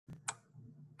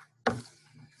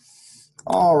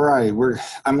All right,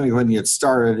 I'm going to go ahead and get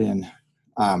started, and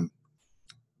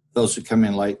those who come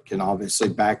in late can obviously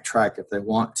backtrack if they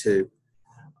want to.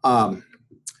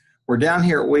 We're down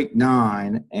here at week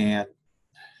 9, and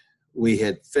we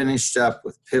had finished up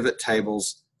with pivot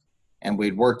tables, and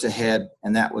we'd worked ahead,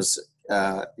 and that was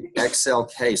Excel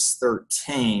case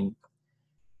 13.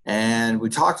 And we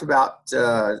talked about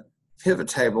pivot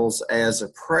tables as a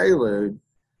prelude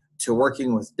to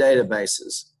working with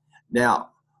databases. Now,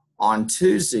 on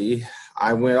Tuesday,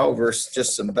 I went over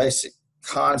just some basic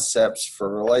concepts for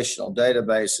relational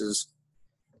databases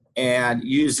and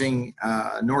using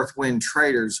Northwind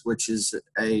Traders, which is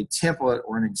a template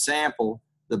or an example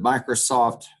that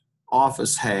Microsoft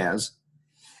Office has,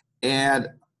 and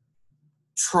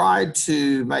tried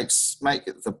to make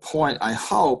it the point, I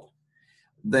hope,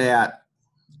 that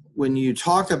when you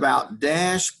talk about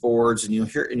dashboards, and you're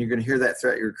going to hear that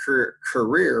throughout your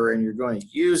career, and you're going to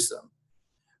use them,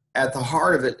 at the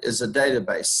heart of it is a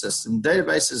database system.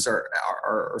 Databases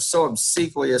are so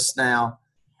obsequious now.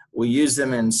 We use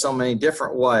them in so many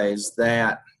different ways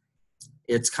that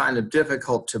it's kind of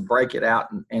difficult to break it out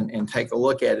and take a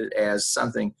look at it as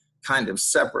something kind of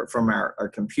separate from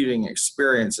our computing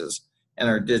experiences and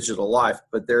our digital life.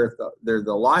 But they're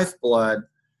the lifeblood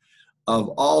of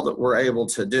all that we're able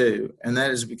to do. And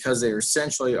that is because they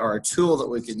essentially are a tool that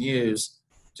we can use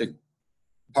to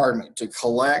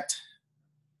collect,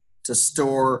 to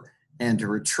store, and to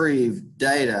retrieve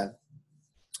data.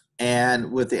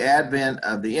 And with the advent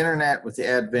of the internet, with the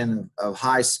advent of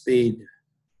high-speed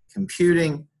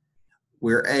computing,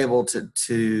 we're able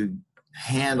to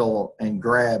handle and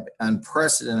grab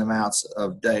unprecedented amounts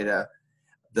of data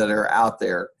that are out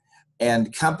there.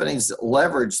 And companies that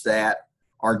leverage that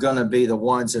are going to be the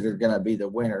ones that are going to be the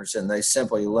winners, and they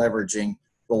simply leveraging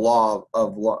the law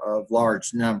of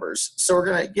large numbers. So we're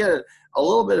going to get a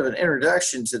little bit of an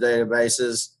introduction to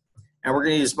databases, and we're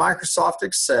going to use Microsoft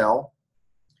Excel.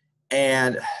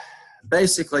 And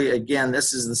basically, again,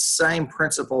 this is the same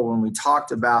principle when we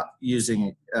talked about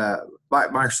using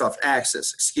Microsoft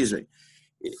Access, excuse me.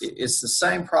 It's the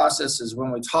same process as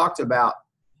when we talked about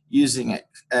using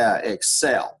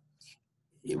Excel.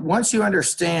 Once you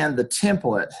understand the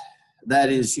template, that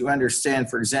is, you understand,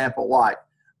 for example, like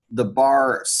the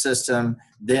bar system,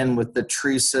 then with the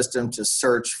tree system to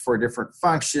search for different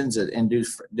functions and do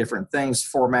different things,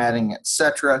 formatting,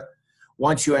 etc.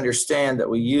 Once you understand that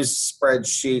we use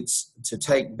spreadsheets to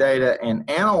take data and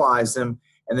analyze them,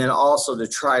 and then also to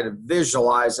try to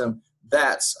visualize them,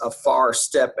 that's a far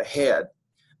step ahead.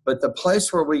 But the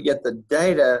place where we get the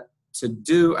data to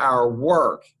do our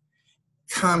work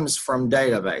comes from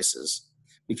databases,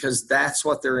 because that's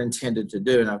what they're intended to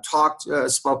do. And I've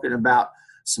spoken about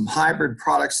some hybrid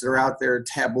products that are out there.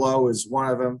 Tableau is one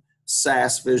of them.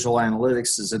 SAS Visual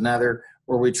Analytics is another,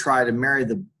 where we try to marry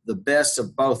the best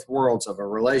of both worlds of a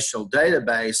relational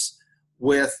database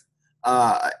with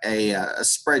a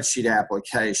spreadsheet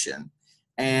application.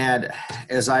 And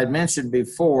as I mentioned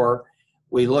before,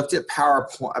 we looked at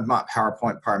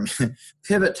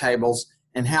pivot tables,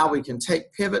 and how we can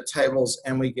take pivot tables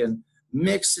and we can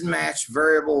mix and match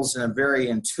variables in a very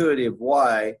intuitive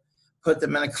way, put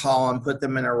them in a column, put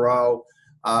them in a row,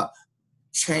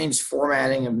 change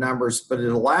formatting of numbers, but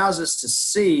it allows us to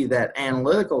see that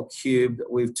analytical cube that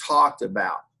we've talked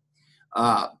about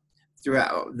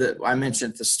throughout that I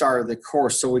mentioned at the start of the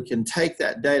course. So we can take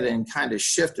that data and kind of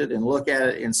shift it and look at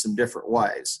it in some different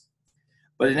ways.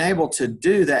 But in able to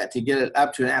do that, to get it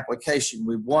up to an application,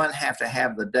 we, one, have to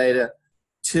have the data.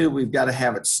 2, we've got to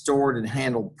have it stored and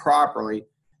handled properly.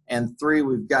 And 3,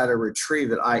 we've got to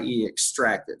retrieve it, i.e.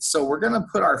 extract it. So we're going to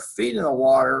put our feet in the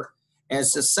water, and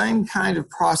it's the same kind of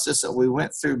process that we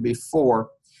went through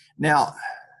before. Now,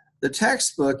 the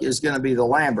textbook is going to be the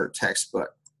Lambert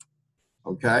textbook,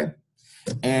 okay?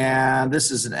 And this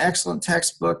is an excellent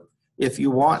textbook if you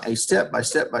want a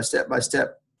step-by-step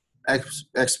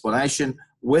explanation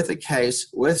with a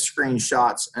case, with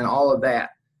screenshots, and all of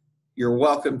that. You're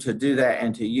welcome to do that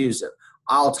and to use it.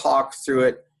 I'll talk through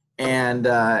it and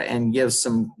give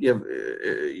some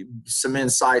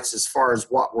insights as far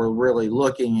as what we're really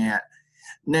looking at.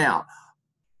 Now,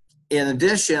 in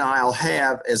addition, I'll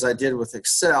have, as I did with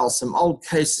Excel, some old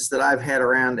cases that I've had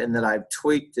around and that I've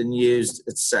tweaked and used,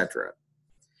 etc.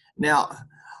 Now,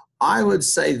 I would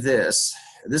say this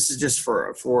is just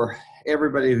for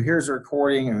everybody who hears a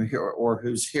recording or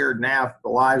who's here now for the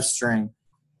live stream.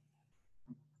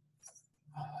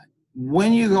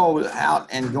 When you go out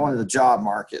and go into the job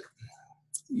market,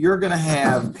 you're going to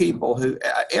have people who,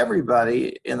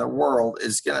 everybody in the world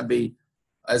is going to be,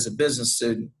 as a business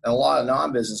student, and a lot of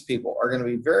non-business people are going to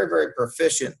be very, very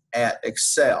proficient at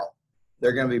Excel.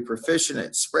 They're going to be proficient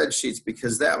at spreadsheets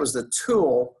because that was the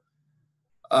tool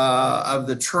of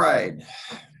the trade.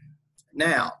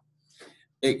 Now,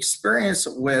 experience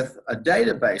with a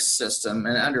database system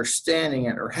and understanding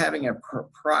it, or having a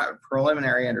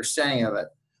preliminary understanding of it,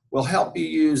 will help you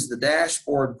use the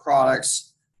dashboard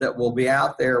products that will be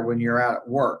out there when you're out at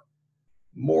work.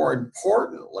 More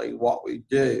importantly, what we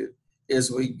do is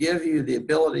we give you the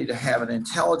ability to have an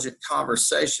intelligent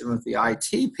conversation with the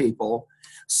IT people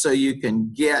so you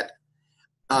can get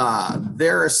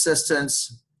their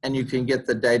assistance and you can get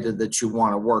the data that you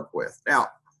want to work with. Now,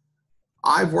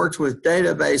 I've worked with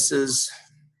databases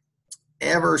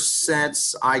ever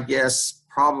since, I guess,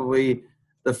 probably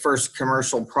the first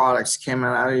commercial products came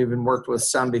out. I even worked with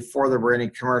some before there were any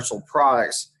commercial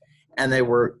products, and they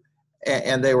were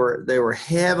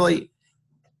heavily.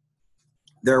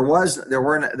 There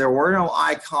were no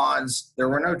icons, there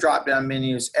were no drop-down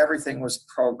menus. Everything was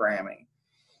programming,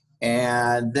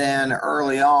 and then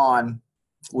early on,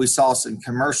 we saw some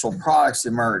commercial products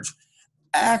emerge.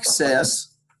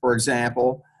 Access, for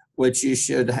example, which you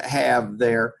should have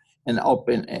there and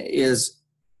open, is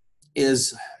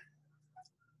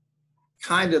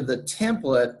kind of the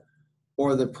template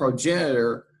or the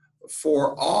progenitor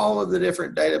for all of the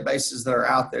different databases that are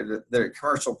out there, that are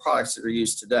commercial products that are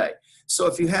used today. So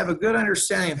if you have a good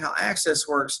understanding of how Access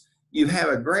works, you have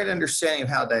a great understanding of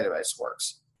how database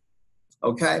works.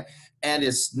 Okay? And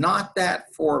it's not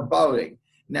that foreboding.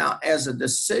 Now, as a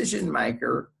decision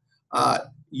maker,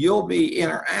 you'll be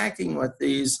interacting with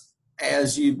these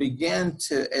as you begin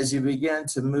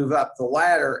to move up the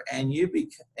ladder, and you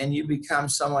become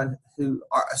someone who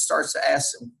starts to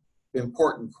ask some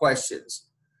important questions.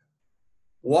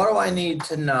 What do I need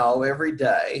to know every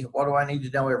day? What do I need to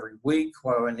know every week?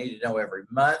 What do I need to know every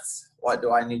month? What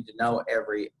do I need to know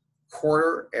every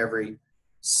quarter, every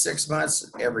 6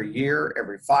 months, every year,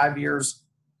 every 5 years?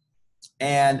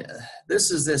 And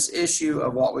this issue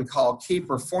of what we call key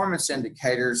performance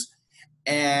indicators,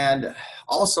 and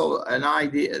also an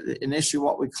issue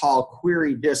what we call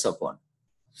query discipline.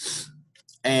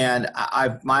 And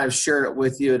I might have shared it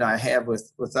with you, and I have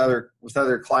with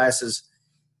other classes.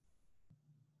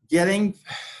 Getting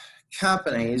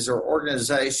companies or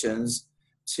organizations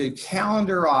to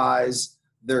calendarize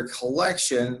their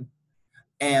collection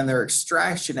and their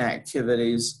extraction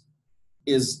activities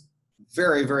is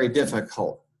very, very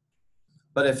difficult.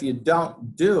 But if you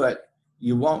don't do it,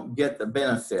 you won't get the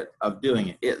benefit of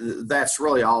doing it. That's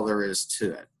really all there is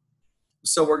to it.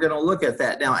 So we're going to look at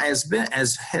that. Now, as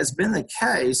has been the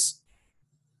case,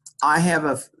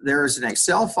 there's an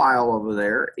Excel file over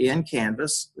there in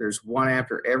Canvas. There's one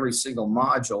after every single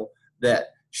module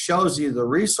that shows you the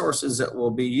resources that we'll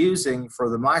be using for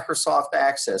the Microsoft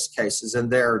Access cases,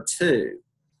 and there are two.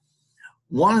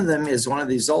 One of them is one of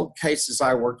these old cases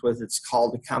I worked with. It's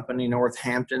called the company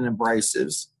Northampton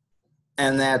Abrasives,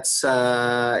 and that's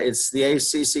it's the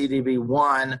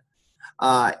ACCDB1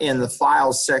 in the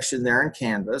files section there in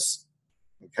Canvas.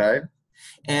 Okay.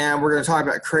 And we're going to talk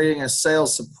about creating a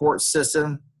sales support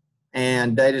system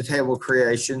and data table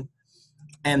creation.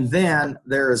 And then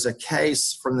there is a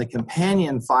case from the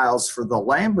companion files for the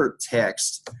Lambert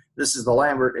text. This is the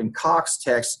Lambert and Cox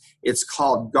text. It's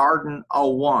called Garden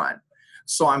 01.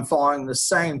 So I'm following the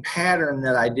same pattern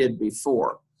that I did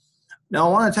before. Now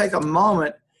I want to take a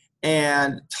moment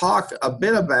and talk a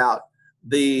bit about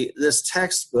this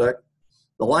textbook.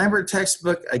 The Lambert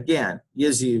textbook, again,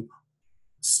 gives you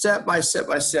step by step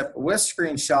with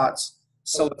screenshots.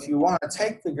 So if you want to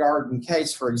take the garden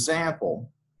case, for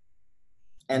example,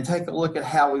 and take a look at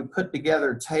how we put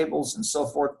together tables and so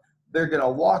forth, they're going to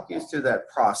walk you through that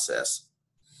process.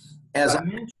 As I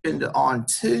mentioned on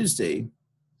Tuesday,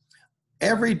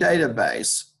 every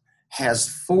database has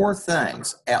four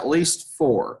things, at least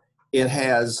four. It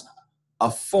has a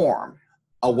form,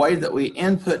 a way that we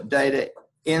input data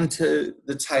into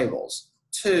the tables.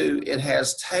 2, it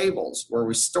has tables where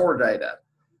we store data.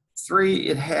 3,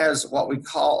 it has what we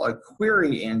call a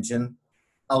query engine,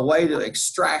 a way to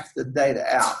extract the data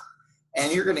out.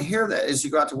 And you're going to hear that as you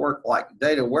go out to work, like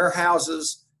data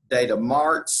warehouses, data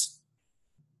marts.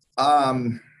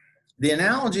 The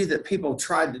analogy that people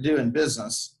tried to do in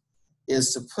business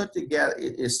is to put together,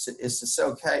 is to say,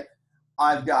 okay,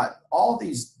 I've got all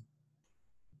these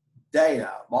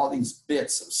data, all these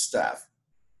bits of stuff,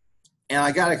 and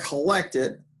I got to collect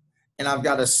it, and I've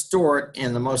got to store it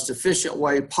in the most efficient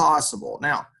way possible.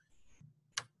 Now,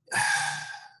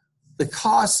 the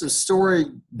costs of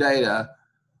storing data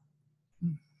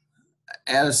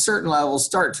at a certain level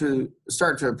start to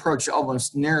approach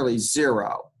almost nearly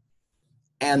zero,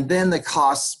 and then the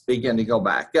costs begin to go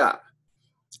back up.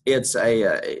 It's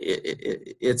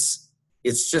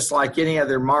it's just like any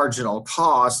other marginal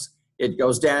cost. It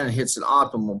goes down and hits an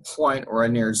optimal point or a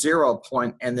near zero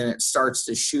point, and then it starts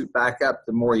to shoot back up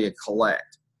the more you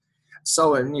collect.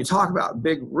 So when you talk about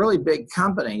really big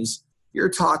companies, you're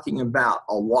talking about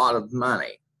a lot of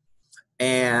money.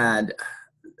 And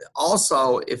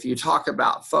also, if you talk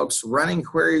about folks running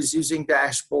queries, using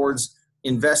dashboards,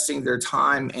 investing their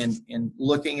time in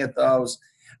looking at those,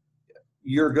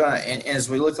 you're going to, and as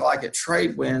we look like at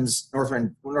TradeWinds,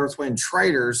 Northwind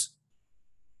Traders,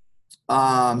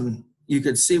 you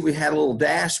could see we had a little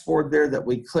dashboard there that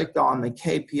we clicked on the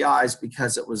KPIs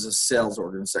because it was a sales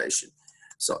organization.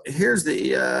 So here's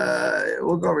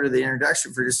we'll go over to the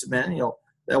introduction for just a minute.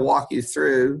 They'll walk you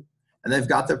through, and they've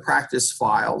got the practice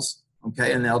files,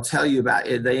 okay, and they'll tell you about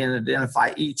it. They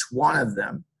identify each one of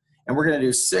them. And we're going to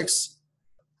do 6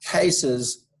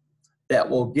 cases that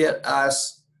will let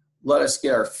us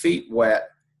get our feet wet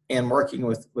in working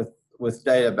with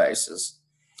databases.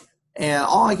 And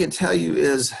all I can tell you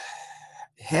is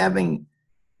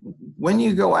when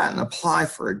you go out and apply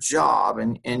for a job,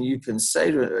 and you can say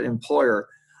to an employer,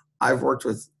 I've worked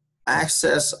with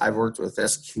Access, I've worked with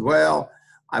SQL,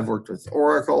 I've worked with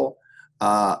Oracle,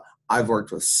 I've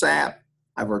worked with SAP,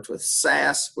 I've worked with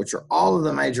SAS, which are all of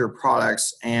the major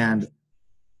products, and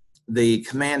the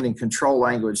command and control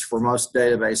language for most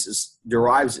databases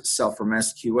derives itself from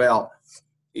SQL.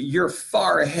 You're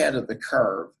far ahead of the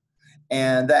curve,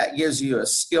 and that gives you a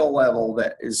skill level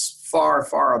that is far,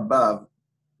 far above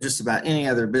just about any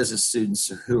other business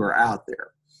students who are out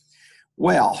there.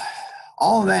 Well,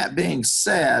 all of that being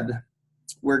said,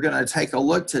 we're going to take a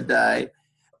look today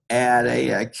at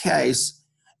a case,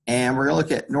 and we're going to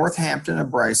look at Northampton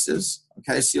Abrasives.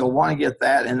 Okay, so you'll want to get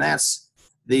that, and that's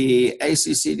the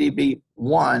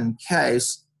ACCDB1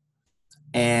 case,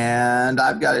 and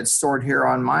I've got it stored here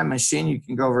on my machine. You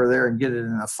can go over there and get it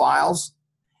in the files.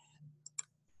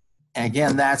 And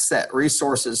again, that's that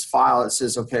resources file that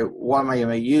says, okay, what am I going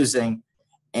to be using?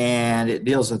 And it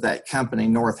deals with that company,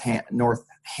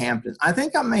 Northampton. I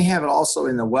think I may have it also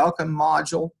in the welcome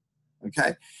module.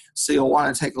 Okay, so you'll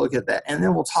want to take a look at that. And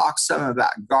then we'll talk some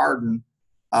about Garden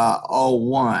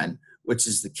 01, which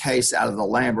is the case out of the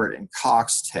Lambert and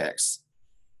Cox text.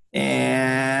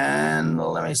 And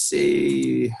let me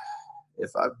see if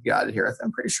I've got it here.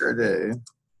 I'm pretty sure I do.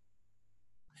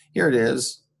 Here it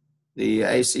is, the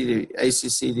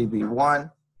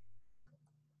ACCDB1.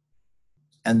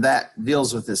 And that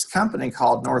deals with this company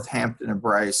called Northampton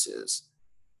Abrasives.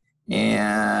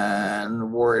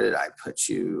 And where did I put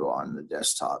you on the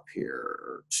desktop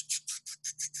here?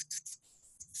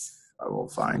 I will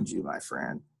find you, my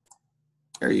friend.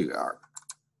 There you are.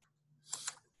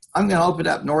 I'm going to open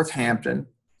up Northampton,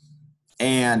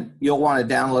 and you'll want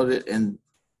to download it,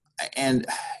 and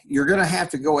you're going to have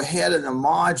to go ahead in the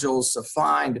modules to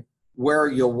find where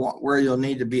you'll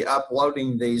need to be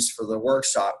uploading these for the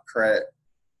workshop credit.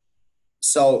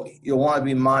 So you'll want to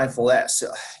be mindful of that.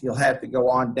 So you'll have to go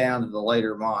on down to the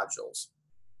later modules.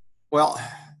 Well,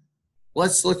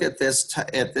 let's look at this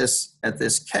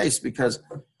case, because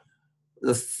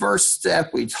the first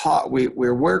step we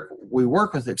work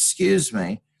with,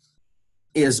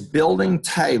 is building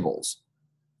tables.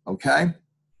 Okay.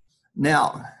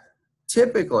 Now,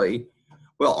 typically,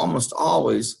 well, almost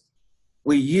always,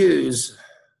 we use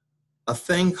a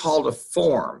thing called a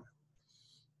form.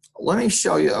 Let me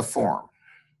show you a form.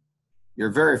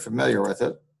 You're very familiar with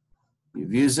it.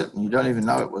 You've used it and you don't even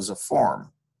know it was a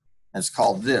form. It's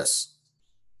called this.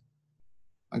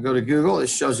 I go to Google, it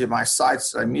shows you my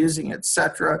sites that I'm using,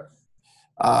 etc.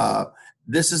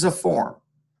 This is a form.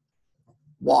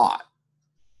 Why?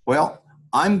 Well,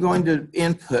 I'm going to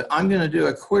do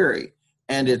a query,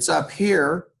 and it's up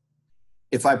here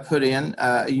if I put in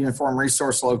a uniform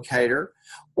resource locator,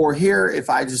 or here if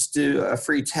I just do a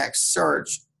free text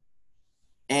search,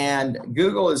 and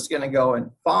Google is going to go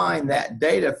and find that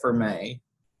data for me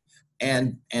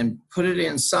and put it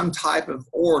in some type of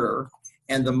order.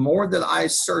 And the more that I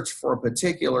search for a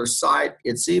particular site,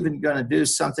 it's even going to do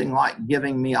something like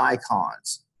giving me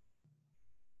icons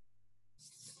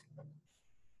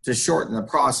to shorten the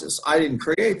process. I didn't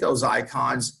create those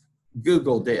icons,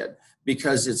 Google did,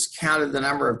 because it's counted the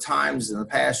number of times in the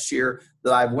past year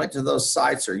that I went to those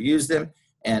sites or used them,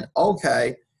 and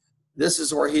okay, this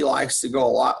is where he likes to go a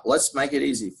lot. Let's make it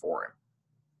easy for him.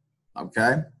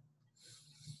 Okay?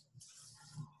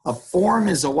 A form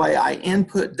is a way I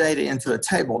input data into a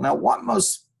table. Now, what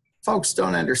most folks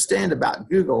don't understand about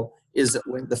Google is that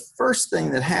when the first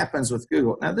thing that happens with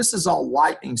Google, now this is all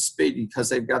lightning speed because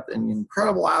they've got an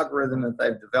incredible algorithm that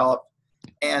they've developed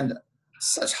and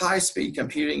such high-speed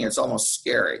computing, it's almost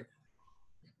scary.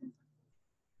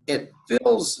 It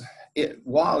fills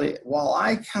while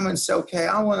I come and say, okay,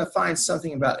 I want to find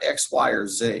something about X, Y, or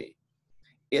Z,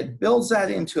 it builds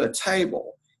that into a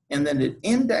table, and then it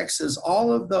indexes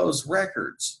all of those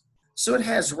records. So it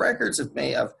has records of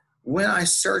me of when I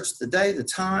searched, the day, the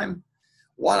time,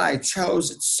 what I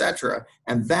chose, etc.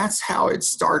 And that's how it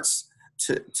starts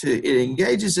it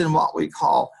engages in what we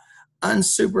call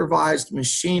unsupervised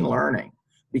machine learning,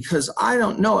 because I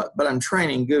don't know it, but I'm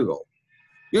training Google.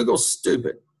 Google's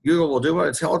stupid. Google will do what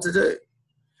I tell it to do,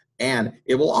 and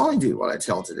it will only do what I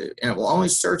tell it to do, and it will only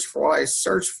search for what I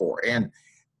search for. And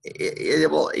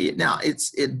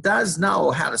it does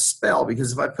know how to spell,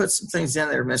 because if I put some things in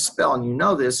there misspell, and you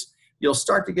know this, you'll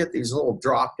start to get these little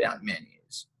drop-down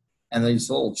menus and these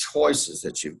little choices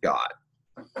that you've got.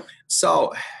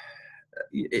 So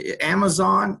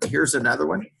Amazon, here's another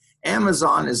one.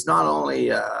 Amazon is not only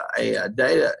a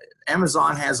data,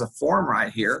 Amazon has a form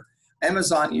right here.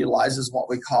 Amazon utilizes what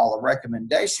we call a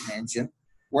recommendation engine,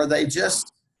 where they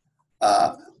just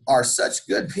are such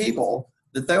good people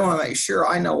that they want to make sure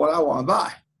I know what I want to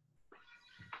buy.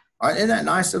 All right, isn't that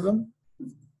nice of them?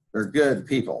 They're good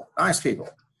people, nice people.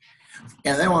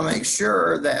 And they want to make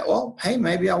sure that, well, hey,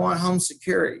 maybe I want home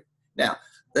security. Now,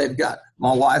 they've got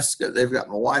my wife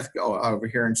go over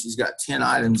here, and she's got 10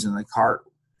 items in the cart.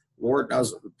 Lord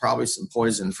knows, probably some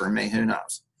poison for me, who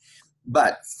knows.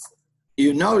 But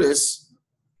you notice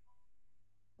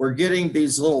we're getting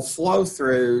these little flow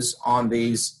throughs on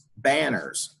these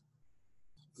banners.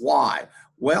 Why?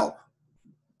 Well,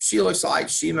 she looks like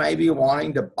she may be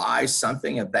wanting to buy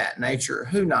something of that nature.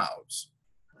 Who knows?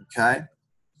 Okay.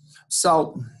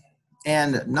 So,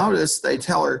 and notice they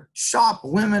tell her, shop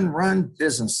women-run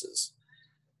businesses.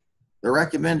 They're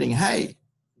recommending, hey,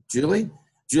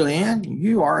 Julianne,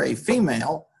 you are a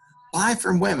female, buy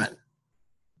from women.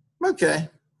 Okay,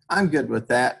 I'm good with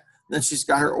that. Then she's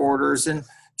got her orders and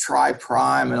Try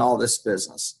Prime and all this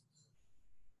business.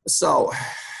 So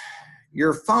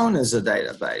your phone is a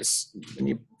database. When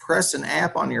you press an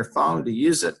app on your phone to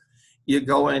use it, you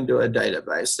go into a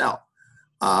database. Now,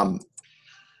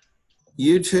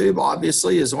 YouTube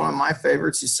obviously is one of my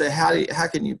favorites. You say, how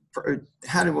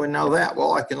do we know that?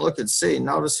 Well, I can look and see.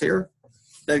 Notice here,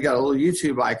 they've got a little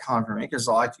YouTube icon for me because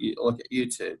I like to look at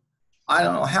YouTube. I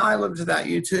don't know how I lived without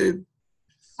YouTube.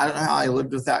 I don't know how I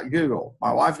lived without Google.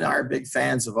 My wife and I are big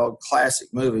fans of old classic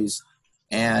movies,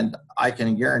 and I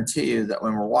can guarantee you that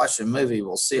when we're watching a movie,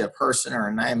 we'll see a person or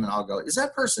a name, and I'll go, is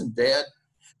that person dead?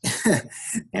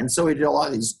 And so we do a lot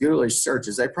of these ghoulish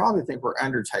searches. They probably think we're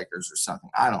undertakers or something.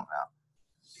 I don't know.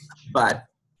 But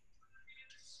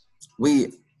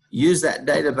we use that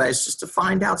database just to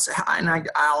find out. And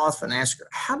I'll often ask her,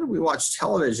 how do we watch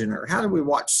television, or how do we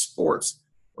watch sports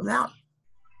without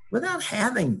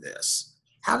having this?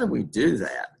 How do we do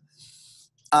that?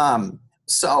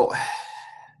 So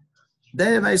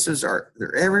databases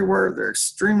they're everywhere. They're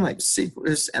extremely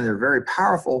sequenced, and they're very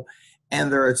powerful.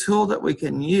 And they're a tool that we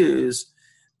can use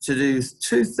to do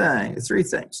three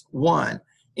things. One,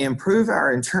 improve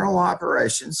our internal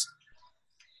operations.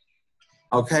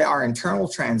 Okay, our internal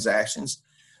transactions.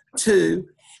 Two,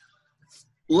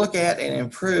 look at and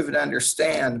improve and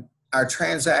understand our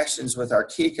transactions with our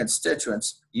key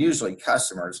constituents, usually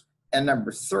customers. And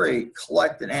number three,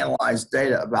 collect and analyze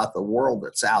data about the world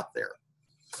that's out there.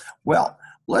 Well,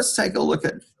 let's take a look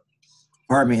at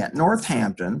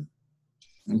Northampton,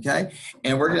 okay?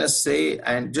 And we're going to see,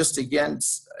 and just again,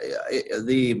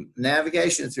 the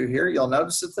navigation through here, you'll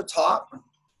notice at the top,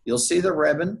 you'll see the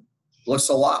ribbon. Looks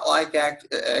a lot like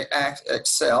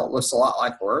Excel, looks a lot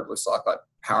like Word, looks a lot like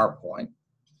PowerPoint.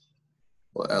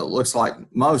 It looks like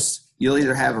you'll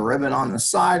either have a ribbon on the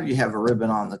side or you have a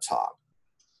ribbon on the top.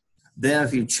 Then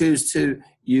if you choose to,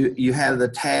 you have the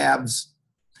tabs,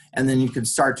 and then you can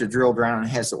start to drill down, and it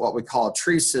has what we call a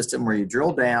tree system, where you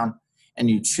drill down and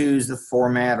you choose the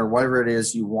format or whatever it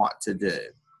is you want to do.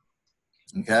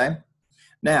 Okay?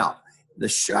 Now, the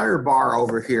shutter bar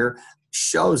over here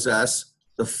shows us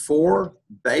the 4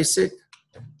 basic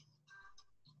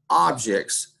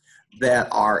objects that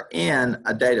are in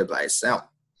a database. Now,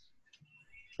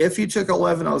 if you took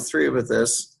 1103 with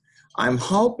this, I'm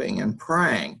hoping and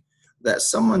praying that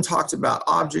someone talked about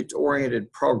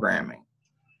object-oriented programming,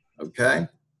 okay?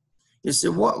 You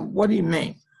said, what do you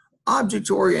mean?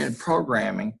 Object-oriented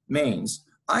programming means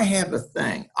I have a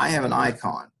thing, I have an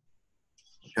icon,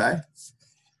 okay?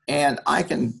 And I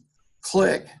can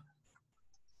click,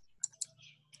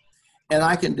 and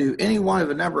I can do any one of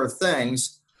a number of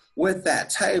things with that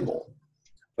table,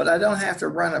 but I don't have to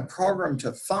run a program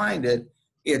to find it.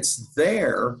 It's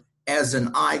there as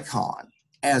an icon,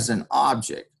 as an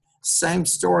object. Same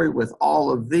story with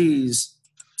all of these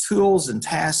tools and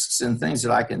tasks and things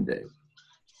that I can do.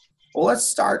 Well,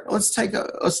 let's take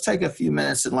a few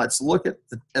minutes and let's look at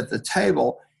the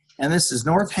table. And this is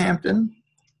Northampton,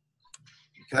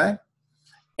 okay?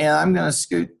 And I'm going to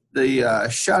scoot the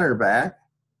shutter back.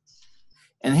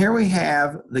 And here we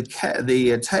have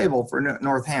the table for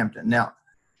Northampton. Now,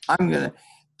 I'm going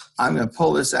to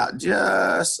pull this out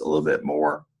just a little bit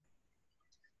more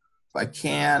if I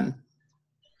can.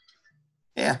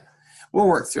 Yeah, we'll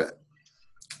work through it.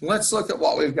 Let's look at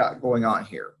what we've got going on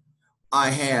here.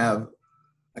 I have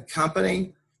a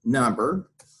company number,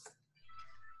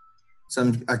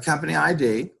 a company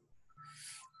ID,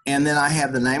 and then I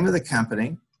have the name of the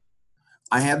company.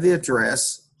 I have the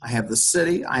address. I have the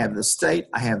city. I have the state.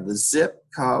 I have the zip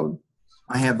code.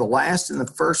 I have the last and the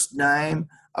first name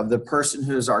of the person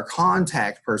who is our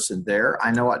contact person there.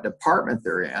 I know what department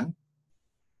they're in.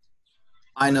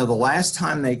 I know the last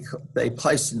time they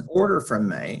placed an order from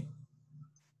me.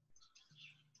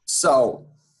 So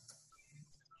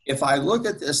if I look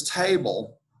at this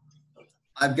table,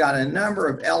 I've got a number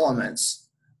of elements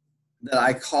that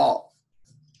I call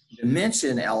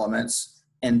dimension elements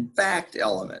and fact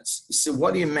elements. You say,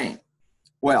 what do you mean?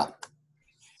 Well,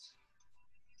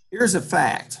 here's a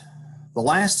fact. The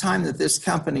last time that this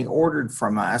company ordered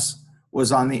from us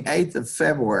was on the 8th of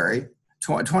February,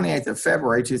 28th of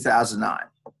February, 2009.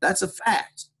 That's a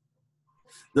fact.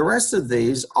 The rest of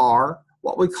these are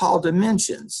what we call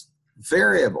dimensions,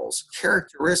 variables,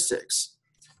 characteristics.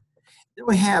 Then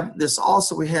we have this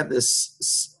also, we have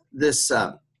this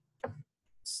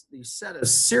set of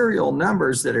serial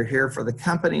numbers that are here for the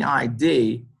company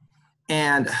ID.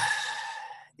 And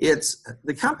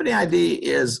the company ID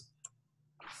is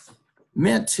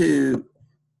meant to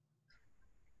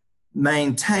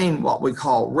maintain what we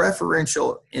call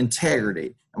referential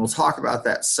integrity. And we'll talk about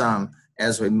that some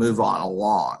as we move on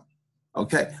along.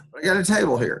 Okay, I got a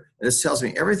table here. This tells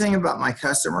me everything about my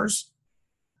customers,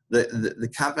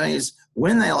 the companies,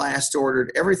 when they last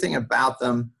ordered, everything about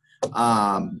them,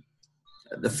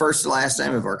 the first and last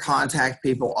name of our contact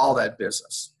people, all that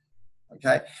business.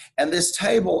 Okay, and this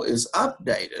table is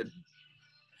updated,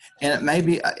 and it may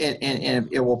be, and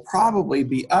it will probably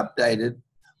be updated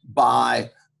by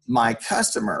my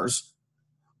customers,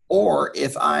 or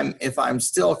if I'm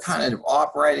still kind of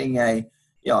operating a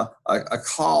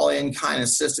call-in kind of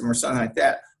system or something like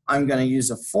that, I'm going to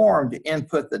use a form to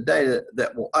input the data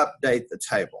that will update the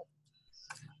table.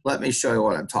 Let me show you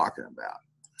what I'm talking about.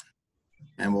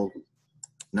 And we'll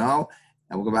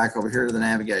go back over here to the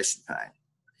navigation pane.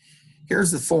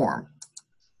 Here's the form.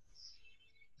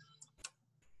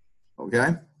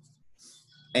 Okay?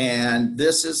 And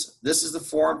this is the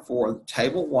form for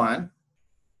table 1.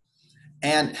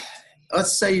 And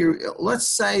let's say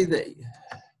that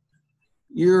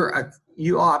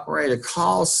you operate a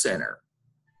call center,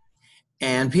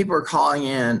 and people are calling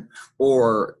in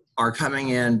or are coming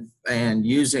in and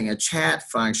using a chat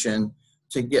function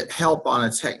to get help on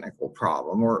a technical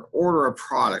problem or order a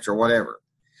product or whatever.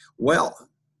 Well,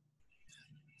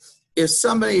 if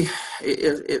somebody,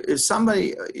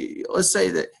 let's say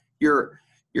that you're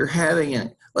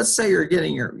having let's say you're going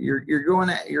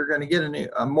to get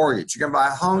a mortgage. You're going to buy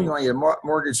a home. You want to get a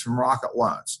mortgage from Rocket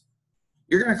Loans.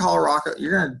 You're going to call Rocket.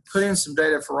 You're going to put in some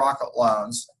data for Rocket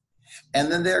Loans,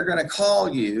 and then they're going to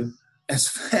call you as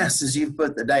fast as you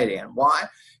put the data in. Why?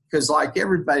 Because like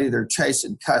everybody, they're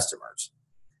chasing customers,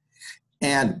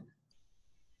 and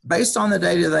based on the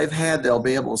data they've had, they'll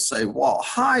be able to say, "Well,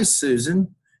 hi,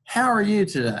 Susan, how are you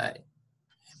today?"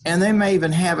 And they may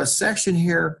even have a section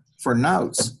here for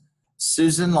notes.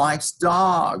 Susan likes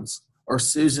dogs, or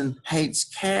Susan hates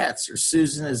cats, or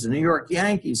Susan is a New York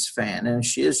Yankees fan, and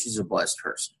she's a blessed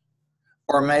person.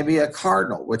 Or maybe a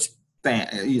Cardinal,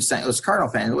 St. Louis Cardinal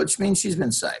fan, which means she's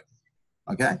been saved.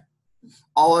 Okay?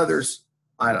 All others,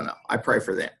 I don't know. I pray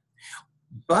for them.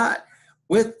 But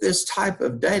with this type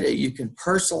of data, you can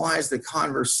personalize the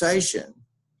conversation.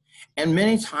 And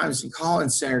many times in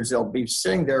call-in centers, they'll be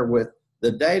sitting there with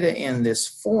the data in this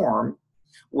form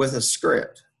with a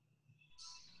script.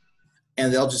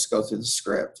 And they'll just go through the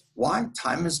script. Why?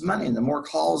 Time is money. And the more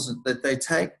calls that they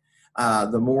take,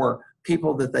 the more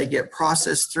people that they get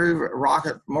processed through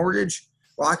Rocket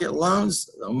Loans,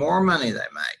 the more money they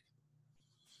make.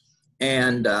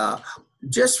 And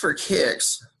just for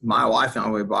kicks, my wife and I,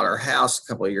 we bought our house a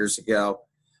couple of years ago.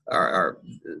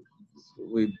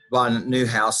 We bought a new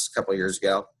house a couple of years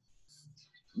ago.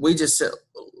 We just said,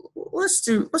 let's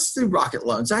do Rocket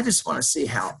Loans. I just want to see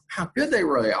how good they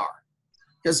really are.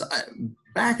 Because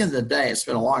back in the day, it's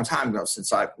been a long time ago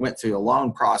since I went through a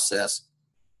loan process.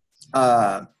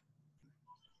 I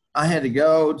had to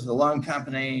go to the loan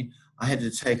company. I had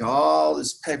to take all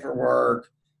this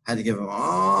paperwork. I had to give them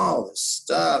all this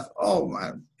stuff. Oh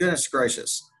my goodness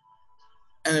gracious.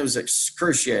 And it was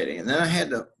excruciating. And then I had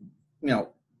to,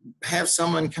 have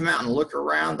someone come out and look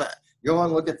around, go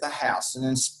and look at the house and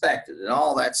inspect it and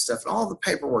all that stuff and all the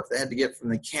paperwork they had to get from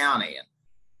the county and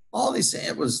all these things.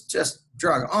 It was just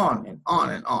drug on and on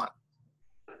and on.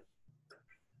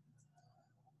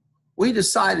 We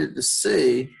decided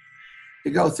to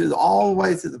go through all the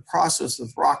way through the process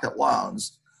with Rocket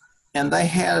Loans, and they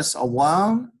had us a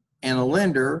loan and a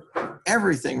lender,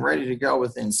 everything ready to go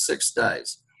within 6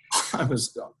 days. I was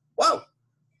going, whoa.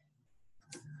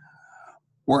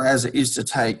 Whereas it used to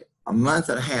take a month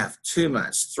and a half, 2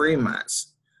 months, 3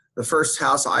 months. The first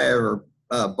house I ever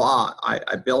bought,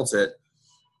 I built it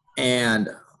and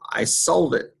I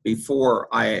sold it before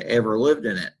I ever lived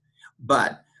in it.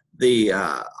 But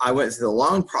I went through the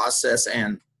loan process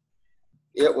and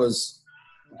it was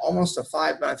almost a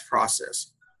 5-month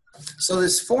process. So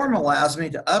this form allows me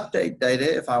to update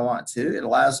data if I want to. It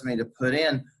allows me to put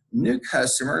in new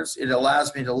customers. It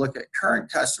allows me to look at current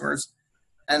customers.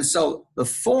 And so the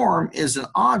form is an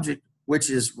object which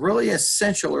is really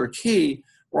essential or key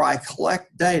where I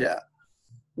collect data.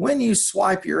 When you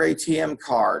swipe your ATM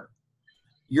card,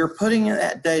 you're putting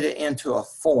that data into a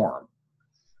form.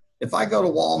 If I go to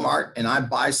Walmart and I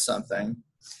buy something,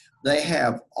 they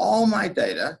have all my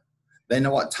data. They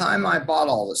know what time I bought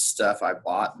all the stuff I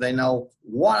bought. They know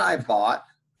what I bought.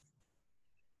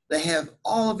 They have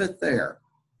all of it there.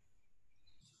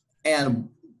 And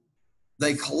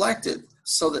they collect it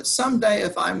so that someday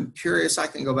if I'm curious, I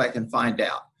can go back and find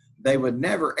out. They would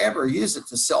never, ever use it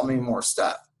to sell me more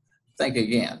stuff. Think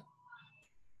again.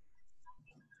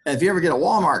 And if you ever get a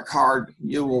Walmart card,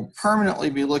 you will permanently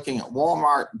be looking at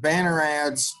Walmart banner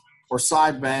ads or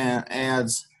sideband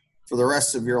ads for the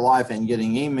rest of your life and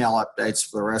getting email updates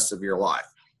for the rest of your life.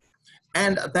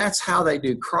 And that's how they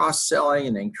do cross-selling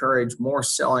and encourage more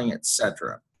selling,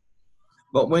 etc.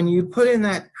 But when you put in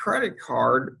that credit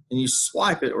card and you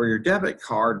swipe it or your debit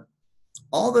card,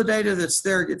 all the data that's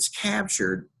there gets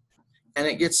captured and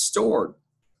it gets stored.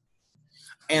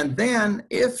 And then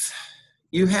if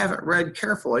you haven't read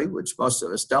carefully, which most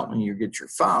of us don't when you get your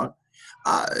phone,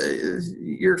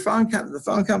 the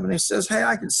phone company says, hey,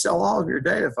 I can sell all of your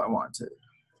data if I want to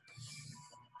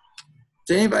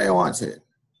anybody I want to.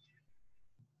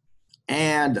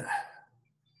 And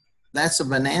that's a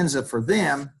bonanza for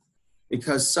them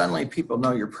because suddenly people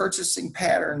know your purchasing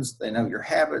patterns, they know your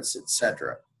habits,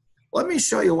 etc. Let me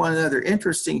show you one other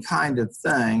interesting kind of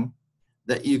thing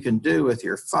that you can do with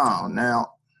your phone.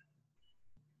 Now,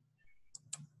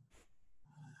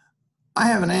 I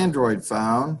have an Android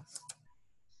phone.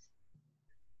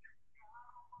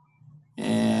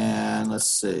 And let's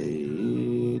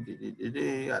see,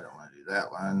 I don't want to do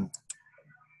that one.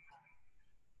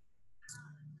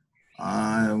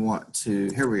 I want to,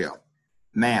 here we go,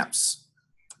 maps.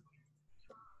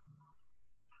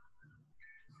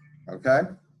 Okay.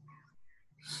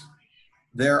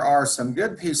 There are some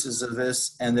good pieces of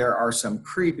this and there are some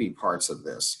creepy parts of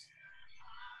this.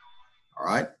 All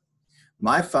right.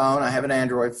 My phone, I have an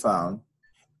Android phone,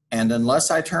 and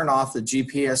unless I turn off the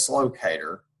GPS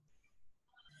locator,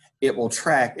 it will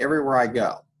track everywhere I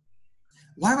go.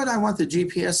 Why would I want the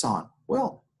GPS on?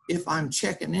 Well, if I'm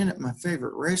checking in at my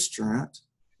favorite restaurant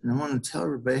and I want to tell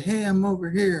everybody, hey, I'm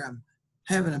over here, I'm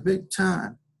having a big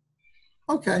time.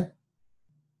 Okay.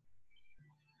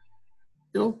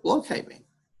 It'll locate me.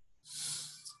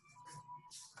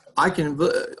 I can,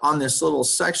 on this little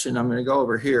section, I'm going to go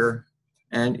over here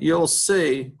and you'll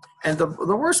see, and the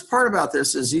worst part about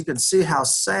this is you can see how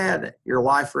sad your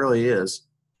life really is.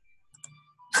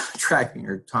 Tracking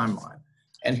your timeline.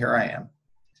 And here I am.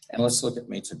 And let's look at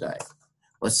me today.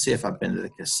 Let's see if I've been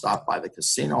to stop by the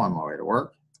casino on my way to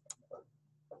work.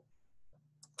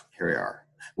 Here we are.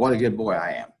 What a good boy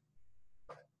I am.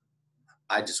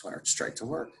 I just went straight to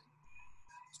work.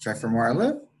 Straight from where I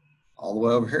live, all the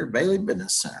way over here at Bailey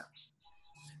Business Center.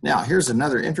 Now, here's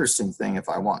another interesting thing if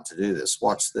I want to do this.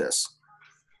 Watch this.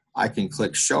 I can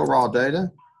click Show Raw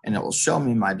Data, and it will show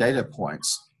me my data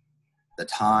points, the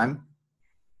time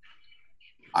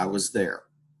I was there.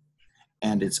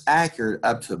 And it's accurate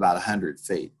up to about 100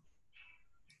 feet,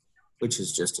 which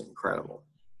is just incredible.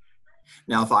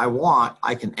 Now, if I want,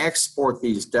 I can export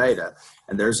these data,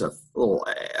 and there's a little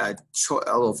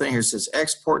thing here that says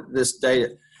export this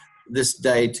data this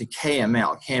day to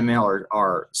KML. KML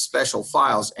are special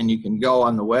files, and you can go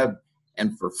on the web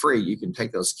and for free, you can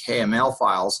take those KML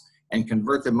files and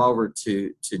convert them over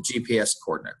to GPS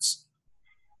coordinates.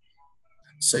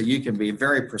 So you can be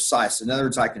very precise. In other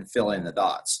words, I can fill in the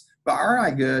dots. But aren't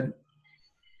I good?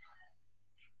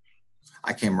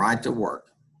 I came right to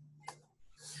work.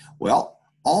 Well,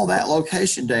 all that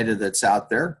location data that's out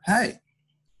there, hey,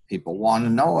 people want to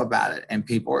know about it, and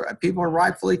people are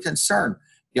rightfully concerned.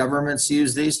 Governments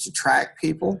use these to track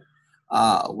people.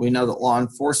 We know that law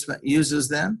enforcement uses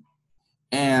them.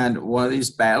 And one of these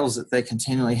battles that they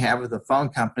continually have with the phone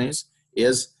companies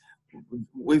is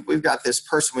we've got this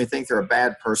person, we think they're a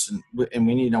bad person, and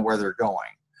we need to know where they're going.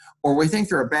 Or we think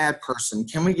they're a bad person.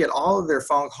 Can we get all of their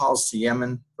phone calls to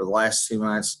Yemen for the last 2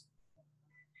 months?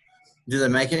 Do they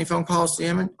make any phone calls to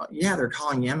Yemen? Yeah, they're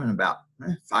calling Yemen about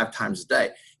 5 times a day.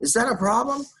 Is that a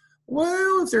problem?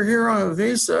 Well, if they're here on a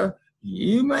visa,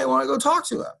 you may want to go talk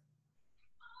to them.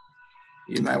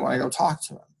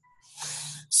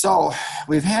 So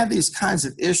we've had these kinds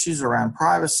of issues around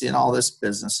privacy and all this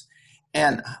business.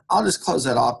 And I'll just close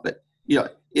that off. But,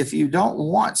 if you don't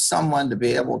want someone to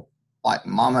be able, like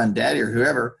mama and daddy or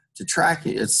whoever, to track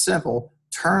you, it's simple.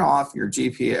 Turn off your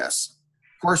GPS.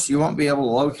 Of course, you won't be able to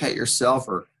locate yourself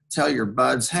or tell your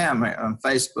buds, hey, I'm on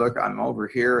Facebook, I'm over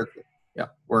here,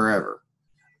 wherever.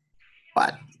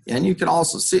 But, and you can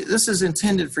also see, this is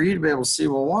intended for you to be able to see,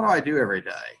 well, what do I do every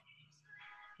day?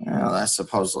 That's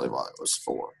supposedly what it was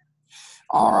for.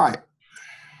 All right.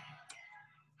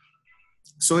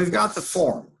 So we've got the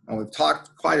form, and we've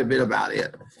talked quite a bit about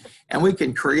it. And we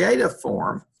can create a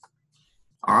form.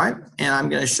 All right. And I'm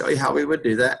going to show you how we would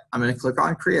do that. I'm going to click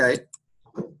on Create.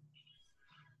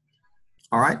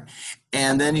 All right.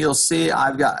 And then you'll see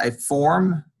I've got a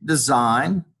form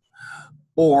design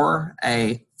or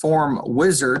a form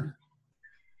wizard.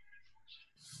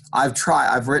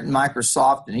 I've written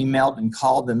Microsoft and emailed and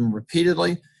called them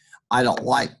repeatedly.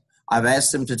 I've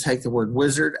asked them to take the word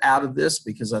wizard out of this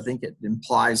because I think it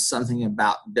implies something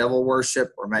about devil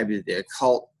worship or maybe the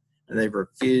occult, and they've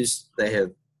refused.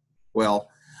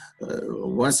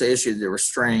 Once they issued the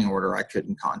restraining order, I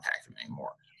couldn't contact them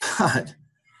anymore. But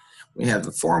we have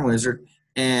the form wizard,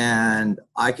 and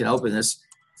I can open this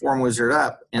form wizard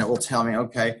up, and it will tell me,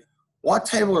 okay, what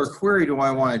table or query do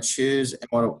I want to choose,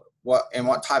 and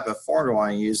what type of form do I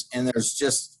want to use? And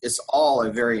it's all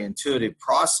a very intuitive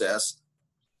process,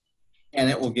 and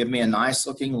it will give me a nice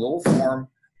looking little form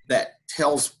that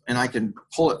tells, and I can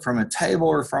pull it from a table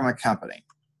or from a company.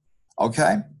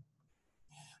 Okay.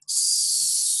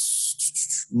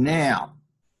 Now,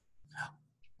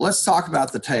 let's talk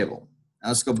about the table. Now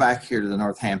let's go back here to the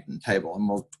Northampton table, and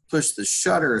we'll push the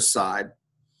shutter aside.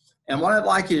 And what I'd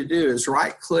like you to do is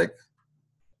right click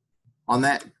on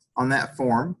that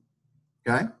form.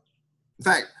 Okay. In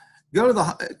fact, go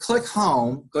to click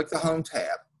the home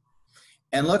tab,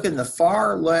 and look in the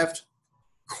far left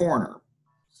corner,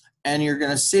 and you're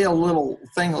going to see a little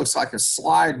thing that looks like a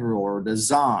slide rule or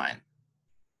design.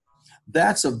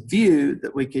 That's a view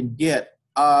that we can get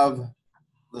of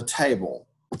the table,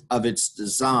 of its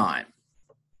design.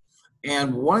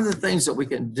 And one of the things that we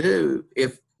can do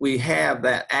if we have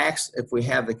the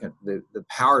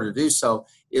power to do so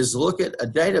is look at a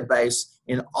database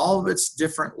in all of its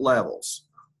different levels.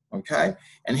 Okay,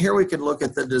 and here we can look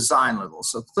at the design level.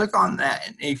 So click on that,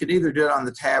 and you could either do it on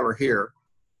the tab or here.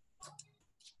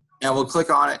 And we'll click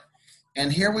on it,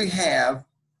 and here we have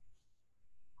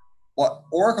what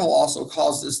Oracle also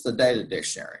calls this the data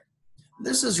dictionary.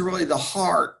 This is really the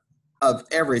heart of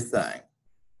everything.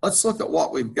 Let's look at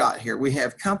what we've got here. We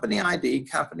have company ID,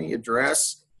 company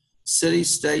address, city,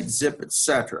 state, zip,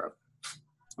 etc.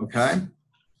 Okay,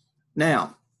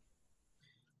 now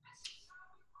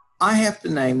I have to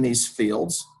name these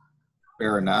fields,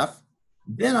 fair enough.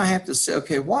 Then I have to say,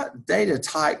 okay, what data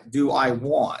type do I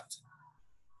want?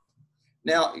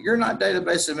 Now, you're not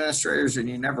database administrators, and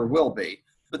you never will be,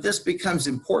 but this becomes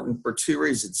important for 2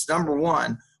 reasons. Number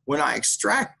one, when I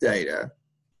extract data,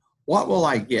 what will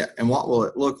I get and what will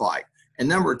it look like? And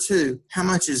number two, how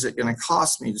much is it going to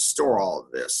cost me to store all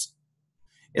of this?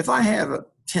 If I have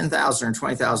 10,000 or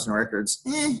 20,000 records,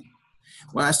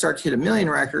 when I start to hit 1 million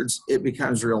records, it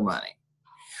becomes real money.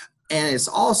 And it's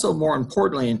also more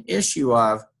importantly an issue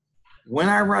of when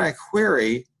I run a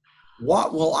query,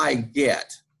 what will I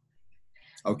get?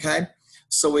 Okay,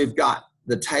 so we've got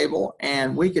the table,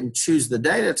 and we can choose the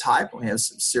data type. We have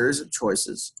some series of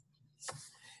choices.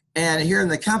 And here in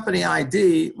the company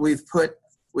ID, we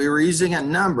were using a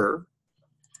number,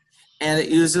 and it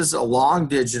uses a long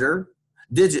integer,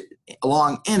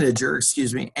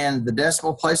 and the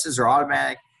decimal places are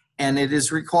automatic, and it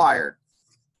is required.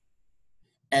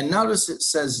 And notice it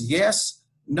says yes,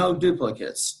 no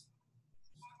duplicates.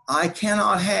 I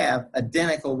cannot have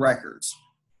identical records.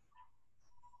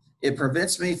 It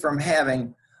prevents me from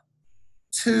having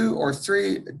 2 or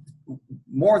 3,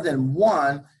 more than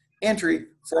one entry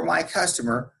for my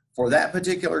customer for that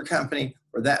particular company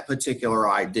for that particular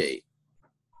ID.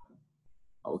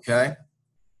 Okay?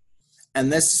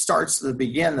 And this starts to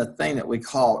begin the thing that we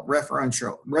call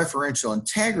referential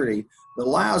integrity that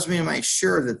allows me to make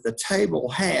sure that the table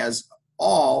has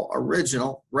all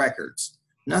original records,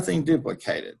 nothing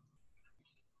duplicated.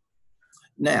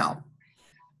 Now,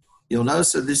 you'll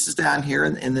notice that this is down here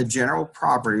in the general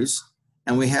properties,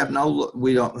 and we have no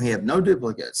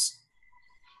duplicates.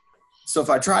 So if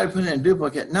I try to put in a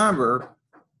duplicate number,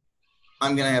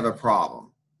 I'm going to have a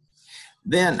problem.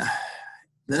 Then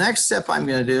the next step I'm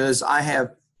going to do is I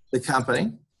have the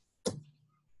company,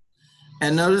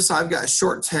 and notice I've got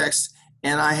short text,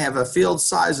 and I have a field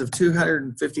size of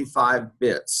 255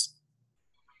 bits,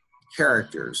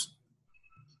 characters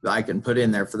that I can put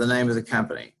in there for the name of the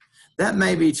company. That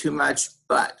may be too much,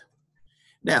 but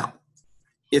now,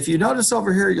 if you notice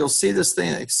over here, you'll see this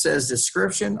thing that says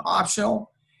description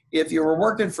optional. If you were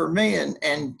working for me and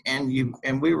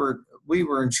we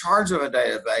were in charge of a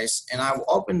database, and I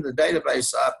opened the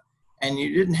database up and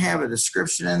you didn't have a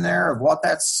description in there of what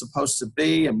that's supposed to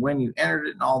be and when you entered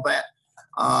it and all that,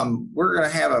 we're going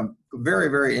to have a very,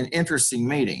 very interesting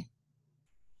meeting.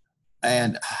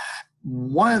 And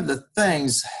one of the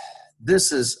things,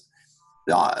 this is,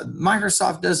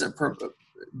 Microsoft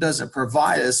doesn't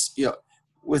provide us,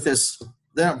 with this,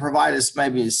 they don't provide us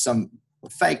maybe some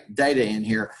fake data in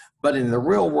here, but in the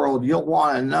real world, you'll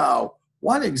want to know,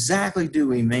 what exactly do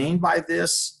we mean by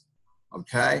this?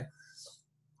 Okay.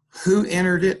 Who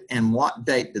entered it and what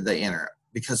date did they enter it?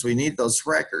 Because we need those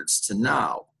records to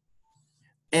know.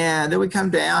 And then we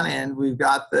come down and we've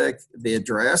got the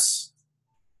address.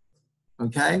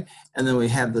 Okay. And then we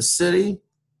have the city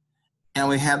and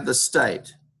we have the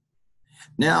state.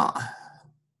 Now,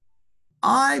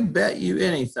 I bet you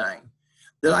anything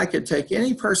that I could take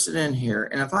any person in here,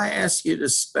 and if I ask you to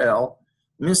spell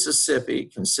Mississippi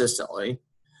consistently,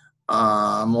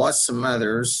 what's some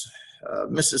others?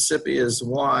 Mississippi is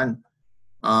one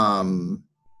of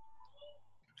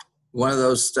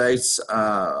those states.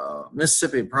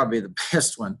 Mississippi would probably be the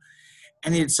best one.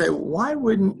 And he'd say, why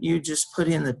wouldn't you just put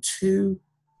in the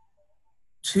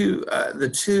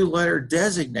two-letter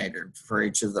designator for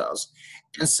each of those?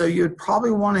 And so you'd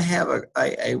probably want to have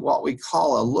a what we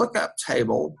call a lookup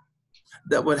table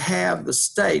that would have the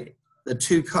state, the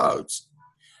two codes,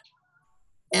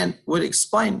 and would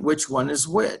explain which one is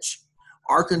which.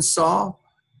 Arkansas,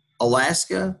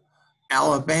 Alaska,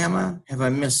 Alabama, have I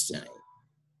missed any?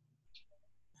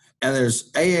 And there's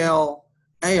AL,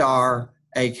 AR,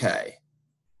 AK.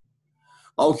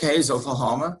 OK is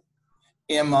Oklahoma.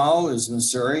 MO is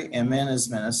Missouri. MN is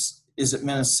Minnesota. Is it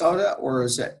Minnesota or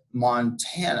is it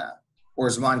Montana? Or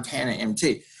is Montana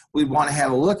MT? We want to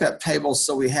have a lookup table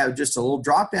so we have just a little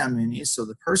drop-down menu so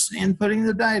the person inputting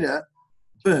the data,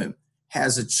 boom,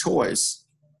 has a choice,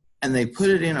 and they put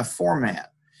it in a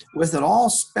format. With it all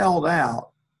spelled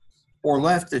out or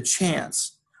left to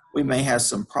chance, we may have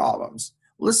some problems.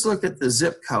 Let's look at the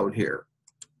zip code here.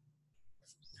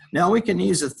 Now we can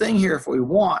use a thing here if we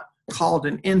want called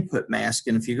an input mask.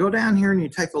 And if you go down here and you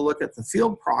take a look at the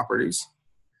field properties,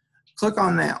 click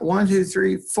on that 1, 2,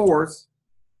 3, 4th,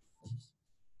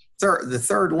 the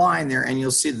third line there, and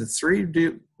you'll see the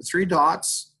three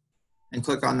dots, and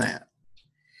click on that.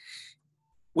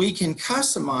 We can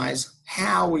customize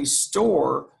how we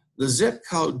store the zip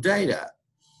code data.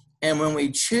 And when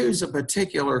we choose a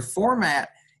particular format,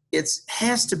 it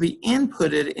has to be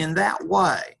inputted in that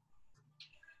way.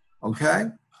 Okay?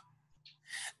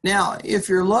 Now, if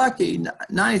you're lucky,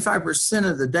 95%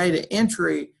 of the data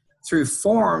entry through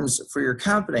forms for your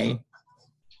company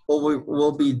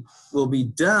will be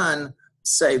done,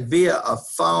 say, via a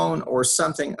phone or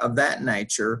something of that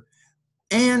nature,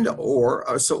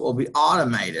 or so it will be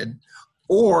automated,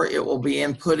 or it will be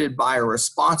inputted by a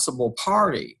responsible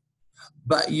party.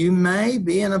 But you may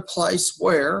be in a place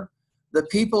where the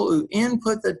people who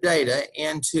input the data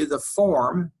into the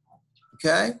form,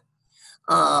 okay,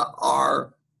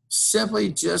 are simply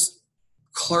just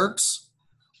clerks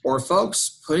or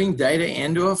folks putting data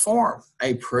into a form.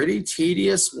 A pretty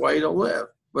tedious way to live,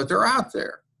 but they're out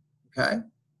there, okay?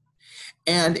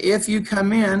 And if you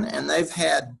come in and they've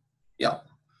had,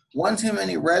 one too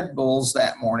many Red Bulls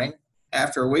that morning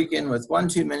after a weekend with one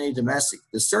too many domestic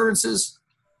disturbances,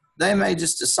 they may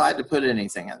just decide to put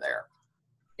anything in there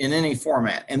in any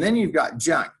format. And then you've got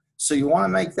junk. So you want to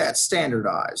make that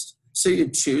standardized. So you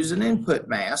choose an input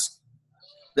mask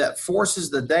that forces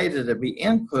the data to be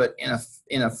input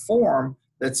in a form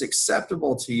that's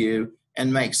acceptable to you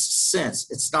and makes sense.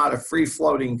 It's not a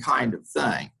free-floating kind of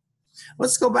thing.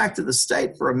 Let's go back to the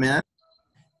state for a minute,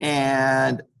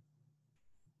 and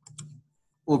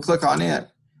we'll click on it.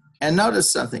 And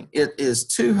notice something, it is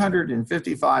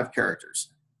 255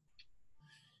 characters.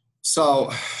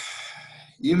 So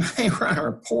you may run a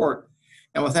report,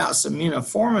 and without some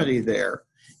uniformity there,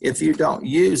 if you don't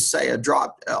use, say, a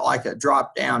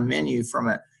drop-down menu from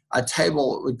a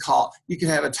table, it would call, you could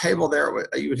have a table there,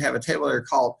 you would have a table there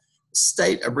called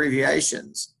state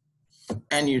abbreviations,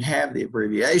 and you'd have the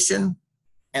abbreviation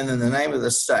and then the name of the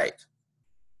state,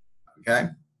 okay?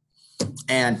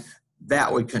 And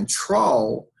that would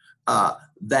control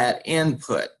that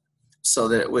input so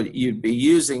that you'd be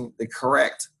using the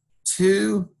correct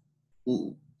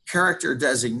 2-character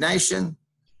designation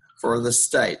for the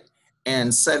state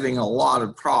and saving a lot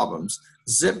of problems.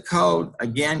 Zip code,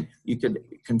 again, you could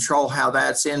control how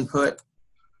that's input.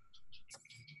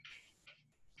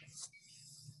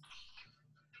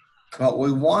 But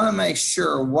we want to make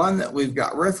sure, one, that we've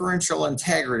got referential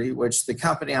integrity, which the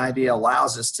company ID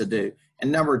allows us to do.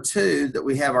 And number 2, that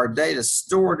we have our data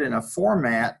stored in a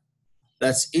format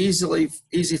that's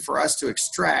easy for us to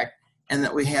extract, and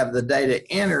that we have the data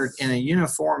entered in a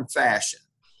uniform fashion.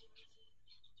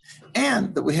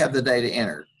 And that we have the data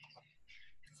entered.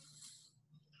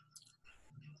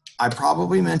 I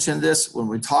probably mentioned this when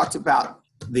we talked about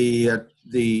when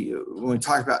we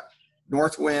talked about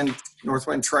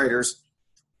Northwind traders.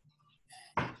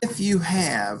 If you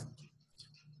have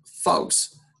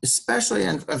folks, especially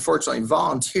and unfortunately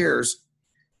volunteers,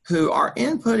 who are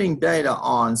inputting data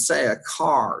on, say, a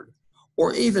card,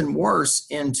 or even worse,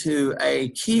 into a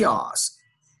kiosk,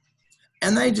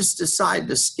 and they just decide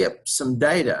to skip some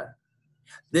data,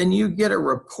 then you get a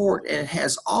report and it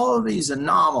has all of these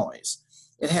anomalies.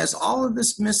 It has all of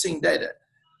this missing data,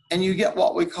 and you get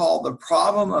what we call the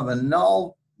problem of a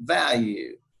null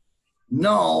value.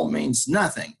 Null means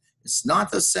nothing. It's not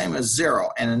the same as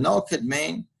 0, and a null could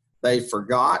mean they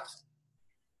forgot,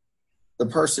 the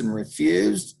person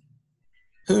refused,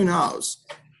 who knows,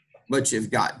 but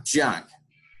you've got junk.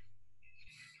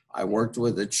 I worked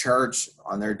with a church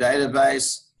on their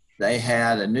database. They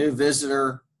had a new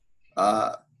visitor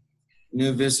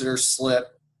slip.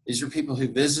 These are people who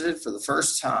visited for the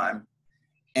first time,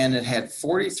 and it had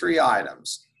 43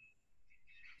 items.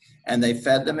 And they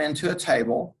fed them into a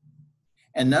table,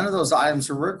 and none of those items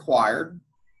were required.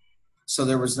 So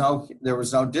there was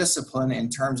no discipline in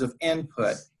terms of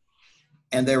input,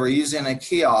 and they were using a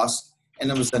kiosk, and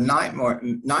it was a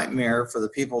nightmare for the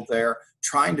people there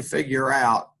trying to figure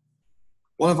out,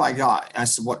 what have I got? I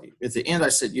said, what? At the end, I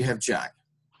said, you have junk.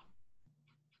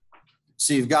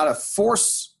 So you've got to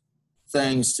force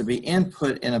things to be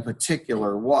input in a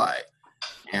particular way.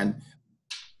 And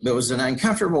it was an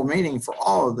uncomfortable meeting for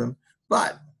all of them.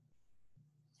 But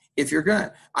if you're going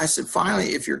to, I said,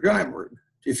 finally, if you're going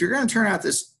to turn out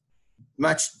this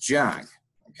much junk,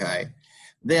 okay,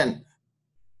 then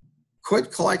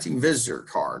quit collecting visitor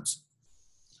cards,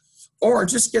 or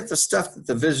just get the stuff that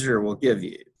the visitor will give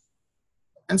you,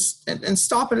 and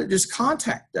stop it at just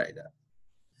contact data.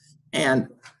 And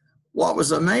what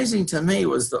was amazing to me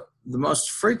was the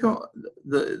most frequent,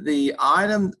 the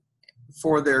item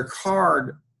for their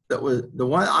card that was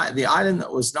the item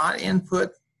that was not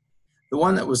input, the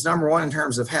one that was number 1 in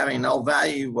terms of having no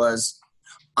value was,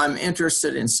 I'm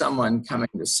interested in someone coming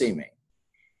to see me.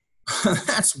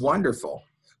 That's wonderful.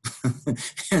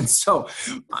 And so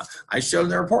I showed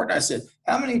them the report, and I said,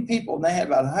 how many people? And they had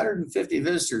about 150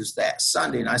 visitors that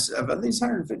Sunday. And I said, of these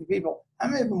 150 people, how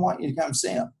many of them want you to come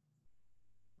see them?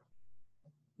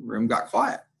 The room got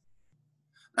quiet.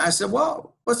 And I said,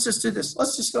 well, let's just do this.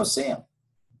 Let's just go see him.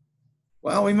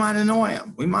 Well, we might annoy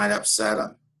him. We might upset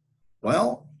him.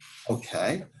 Well,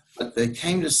 okay. But they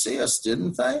came to see us,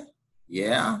 didn't they?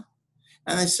 Yeah.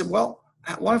 And they said, well,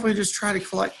 what if we just try to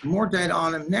collect more data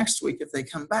on them next week if they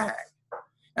come back?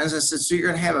 And as I said, so you're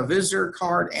going to have a visitor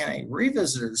card and a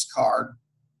revisitor's card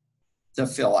to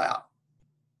fill out.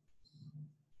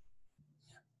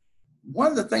 One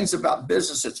of the things about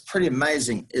business that's pretty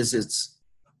amazing is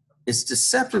it's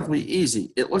deceptively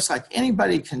easy. It looks like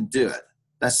anybody can do it.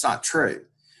 That's not true.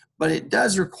 But it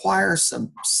does require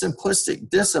some simplistic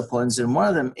disciplines, and one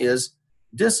of them is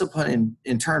discipline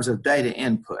in terms of data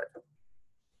input.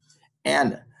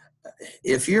 And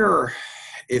if you're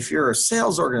a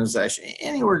sales organization,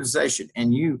 any organization,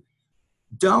 and you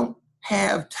don't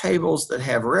have tables that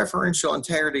have referential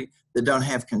integrity, that don't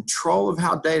have control of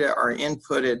how data are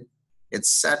inputted,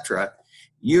 etc.,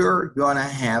 you're going to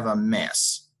have a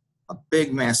mess, a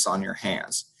big mess on your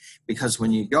hands. Because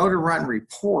when you go to run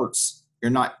reports, you're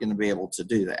not going to be able to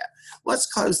do that.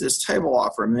 Let's close this table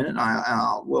off for a minute.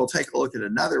 We'll take a look at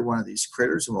another one of these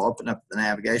critters, and we'll open up the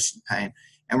navigation pane.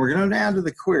 And we're going to go down to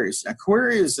the queries. Now,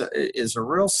 query is a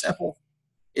real simple,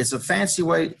 it's a fancy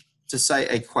way to say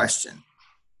a question.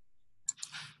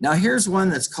 Now here's one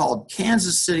that's called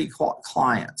Kansas City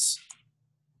clients.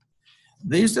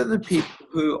 These are the people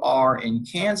who are in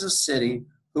Kansas City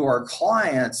who are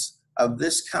clients of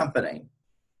this company.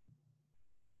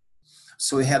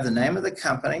 So we have the name of the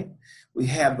company, we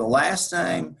have the last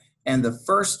name and the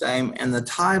first name and the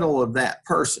title of that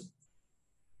person.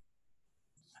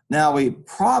 Now we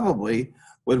probably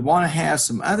would want to have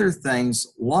some other things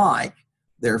like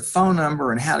their phone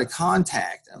number and how to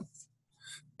contact them.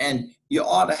 And you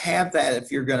ought to have that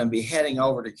if you're going to be heading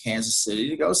over to Kansas City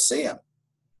to go see them,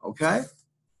 okay?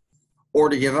 Or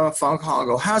to give them a phone call and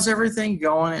go, how's everything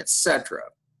going, etc.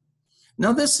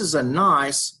 Now this is a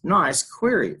nice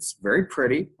query. It's very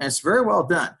pretty and it's very well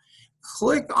done.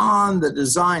 Click on the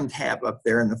design tab up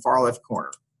there in the far left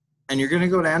corner. And you're going to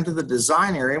go down to the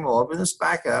design area, and we'll open this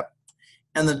back up.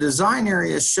 And the design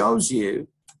area shows you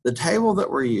the table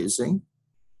that we're using.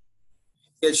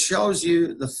 It shows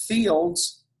you the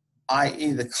fields,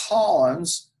 i.e. the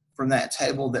columns from that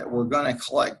table that we're going to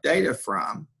collect data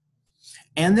from.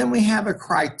 And then we have a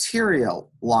criteria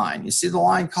line. You see the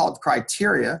line called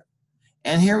criteria.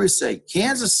 And here we say,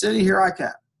 Kansas City, here I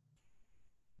come.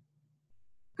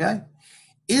 Okay?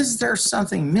 Is there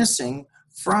something missing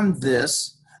from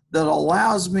this that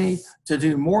allows me to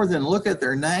do more than look at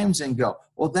their names and go,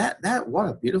 well, what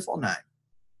a beautiful name.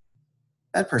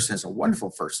 That person has a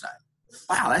wonderful first name.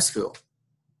 Wow, that's cool.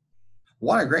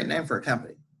 What a great name for a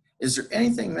company. Is there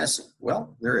anything missing?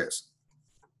 Well, there is.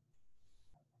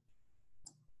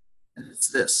 And it's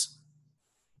this.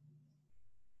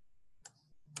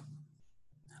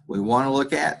 We want to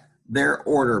look at their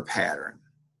order pattern.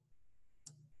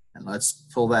 And let's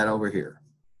pull that over here.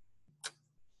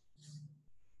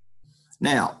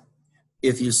 Now,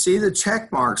 if you see the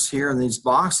check marks here in these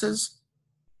boxes,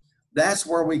 that's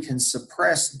where we can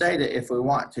suppress data if we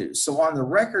want to. So on the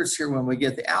records here, when we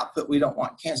get the output, we don't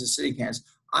want Kansas City, Kansas.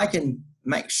 I can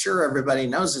make sure everybody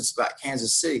knows it's about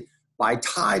Kansas City by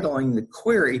titling the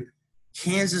query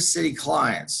Kansas City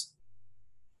clients.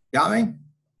 Got me?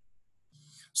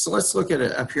 So let's look at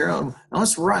it up here and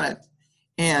let's run it.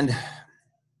 And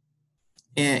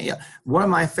yeah, one of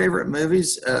my favorite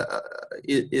movies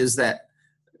is that,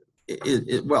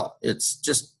 well, it's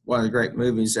just one of the great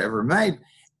movies ever made.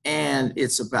 And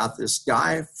it's about this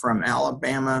guy from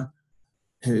Alabama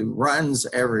who runs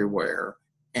everywhere.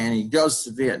 And he goes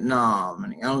to Vietnam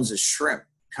and he owns a shrimp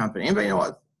company. Anybody know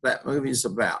what that movie's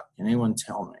about? Can anyone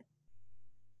tell me?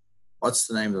 What's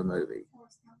the name of the movie?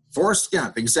 Forrest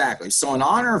Gump, exactly. So in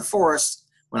honor of Forrest,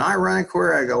 when I run a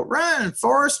query, I go, run,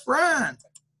 Forrest, run.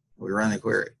 We run the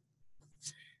query.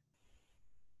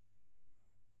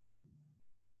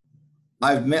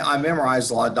 I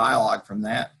memorized a lot of dialogue from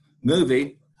that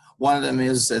movie. One of them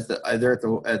is they're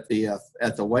at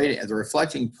the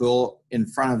reflecting pool in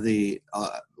front of the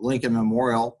Lincoln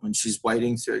Memorial when she's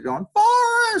wading through it, going,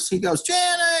 Forrest. He goes,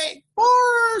 Jenny,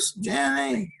 Forrest,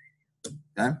 Jenny.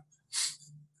 Okay,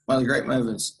 one of the great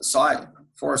movies.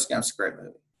 Forrest Gump's a great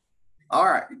movie. All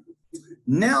right,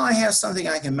 now I have something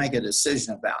I can make a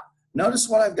decision about. Notice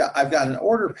what I've got. I've got an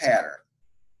order pattern.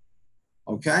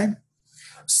 Okay,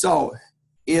 so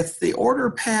if the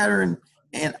order pattern,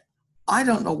 and I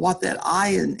don't know what that I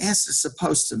and S is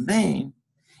supposed to mean.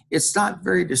 It's not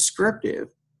very descriptive.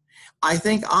 I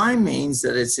think I means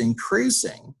that it's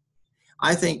increasing.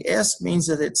 I think S means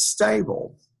that it's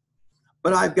stable.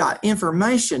 But I've got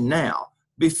information now.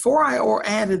 Before I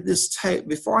added this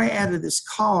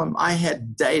column, I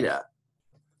had data.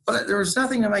 But there was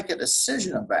nothing to make a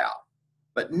decision about.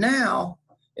 But now,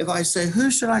 if I say, who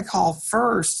should I call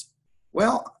first?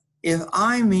 Well, if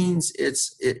I means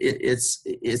it's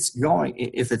going,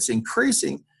 if it's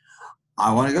increasing,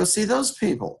 I want to go see those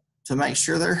people to make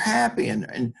sure they're happy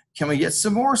and can we get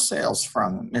some more sales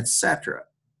from them, etc.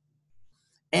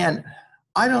 And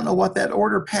I don't know what that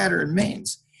order pattern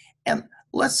means. And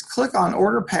let's click on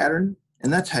order pattern in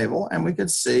that table and we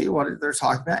could see what they're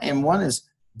talking about. And one is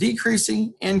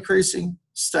decreasing, increasing,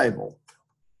 stable.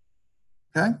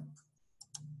 Okay?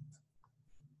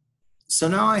 So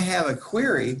now I have a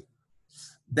query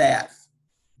that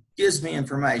gives me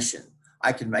information.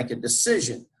 I can make a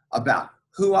decision about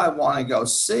who I want to go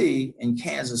see in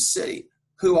Kansas City,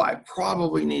 who I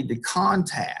probably need to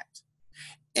contact.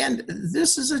 And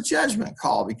this is a judgment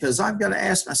call because I've got to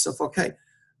ask myself, okay,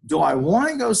 do I want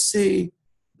to go see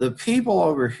the people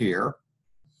over here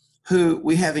who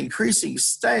we have increasing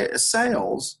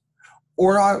sales,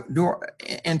 or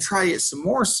and try to get some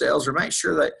more sales or make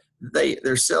sure that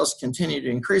their sales continue to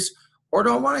increase? Or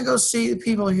do I want to go see the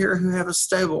people here who have a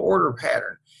stable order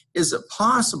pattern? Is it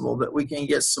possible that we can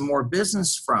get some more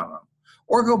business from them?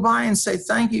 or go by and say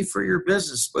thank you for your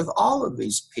business with all of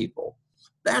these people.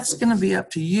 That's going to be up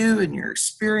to you and your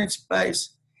experience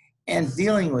base and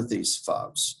dealing with these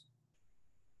folks.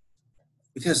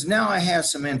 Because now I have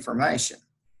some information.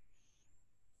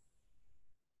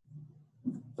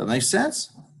 That makes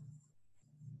sense?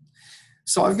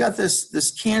 So I've got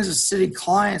this Kansas City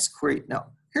clients query. Now,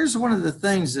 here's one of the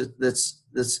things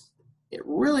that's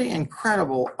really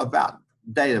incredible about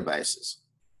databases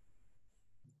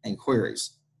and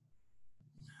queries.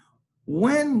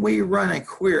 When we run a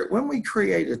query, when we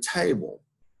create a table,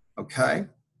 okay,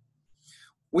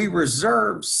 we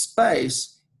reserve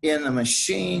space in the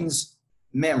machine's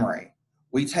memory.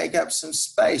 We take up some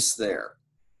space there.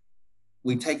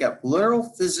 We take up literal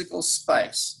physical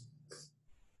space.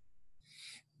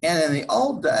 And in the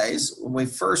old days, when we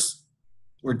first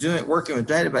were working with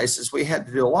databases, we had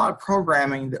to do a lot of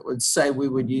programming that would say we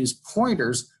would use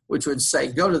pointers, which would say,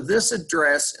 go to this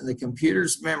address in the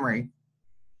computer's memory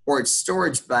or its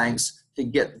storage banks to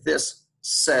get this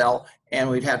cell, and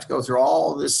we'd have to go through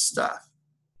all this stuff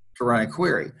to run a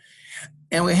query.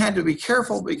 And we had to be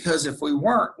careful because if we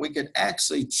weren't, we could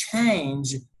actually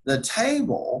change the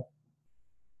table,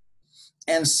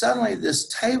 and suddenly this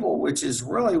table, which is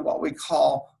really what we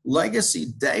call legacy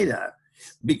data,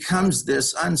 becomes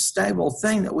this unstable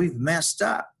thing that we've messed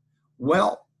up.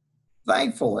 Well,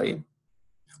 thankfully,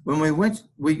 when we went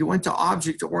to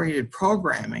object-oriented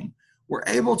programming, we're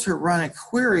able to run a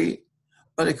query,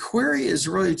 but a query is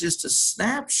really just a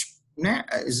snapshot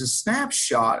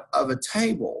of a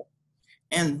table.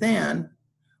 And then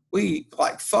we,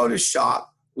 like Photoshop,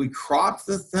 we crop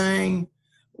the thing,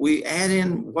 we add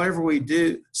in whatever we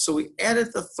do, so we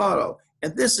edit the photo.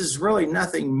 And this is really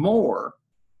nothing more,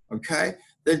 okay,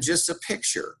 than just a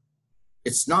picture.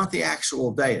 It's not the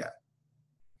actual data.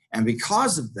 And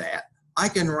because of that, I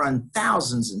can run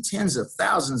thousands and tens of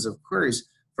thousands of queries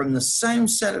from the same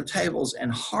set of tables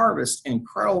and harvest an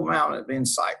incredible amount of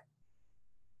insight.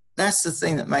 That's the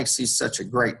thing that makes these such a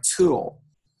great tool,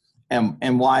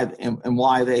 and why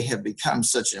they have become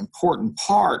such an important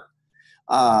part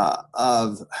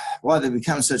of why they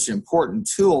become such an important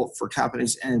tool for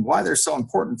companies, and why they're so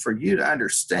important for you to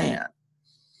understand.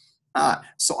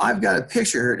 So I've got a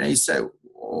picture here, and you say,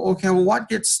 okay, well, what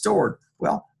gets stored?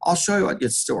 Well, I'll show you what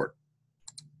gets stored.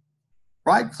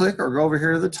 Right click or go over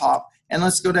here to the top, and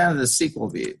let's go down to the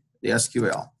SQL view, the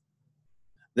SQL.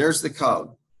 There's the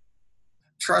code.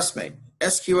 Trust me,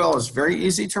 SQL is very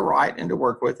easy to write and to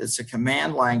work with. It's a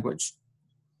command language.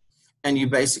 And you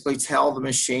basically tell the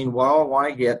machine what I want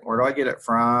to get, where do I get it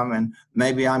from, and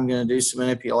maybe I'm going to do some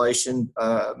manipulation,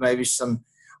 I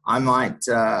might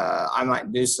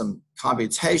do some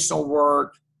computational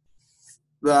work,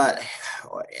 but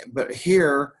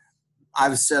here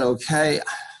I've said, okay,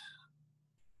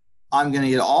 I'm going to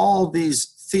get all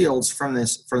these fields from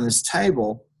this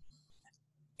table,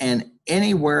 and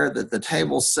anywhere that the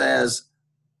table says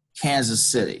Kansas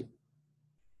City,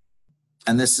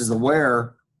 and this is the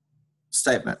where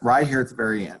statement right here at the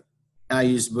very end. And I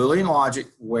use Boolean logic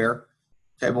where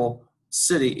table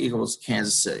city equals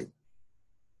Kansas City.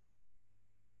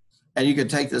 And you could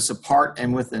take this apart,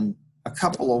 and within a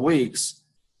couple of weeks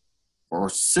or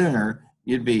sooner,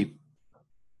 you'd be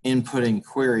inputting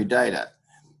query data.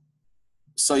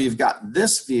 So you've got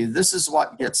this view, this is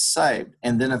what gets saved.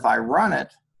 And then if I run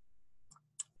it,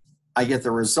 I get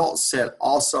the result set,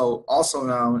 also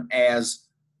known as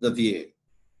the view.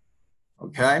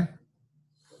 Okay?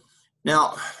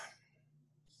 Now,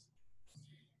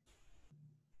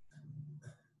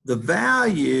 the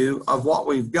value of what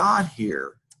we've got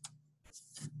here,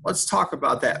 let's talk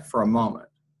about that for a moment.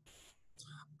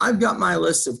 I've got my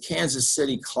list of Kansas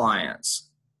City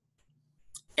clients,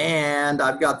 and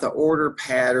I've got the order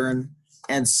pattern,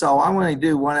 and so I want to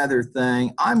do one other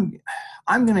thing. I'm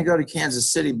going to go to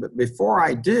Kansas City, but before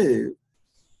I do,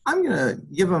 I'm going to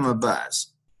give them a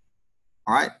buzz.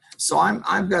 All right? So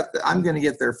I'm going to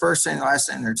get their first name,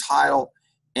 last name, their title,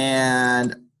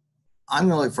 and I'm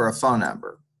going to look for a phone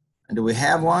number. And do we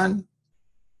have one?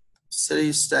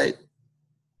 City, state,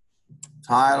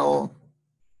 title.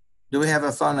 Do we have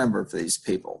a phone number for these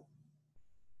people?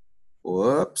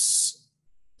 Whoops.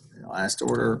 Last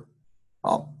order.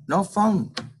 Oh, no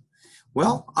phone.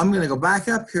 Well, I'm going to go back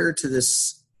up here to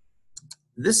this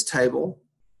table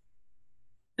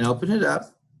and open it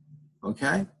up.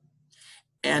 Okay.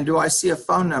 And do I see a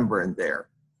phone number in there?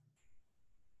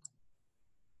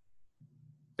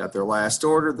 Got their last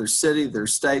order, their city, their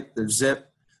state, their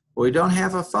zip. But we don't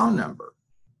have a phone number.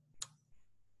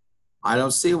 I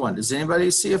don't see one. Does anybody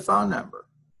see a phone number?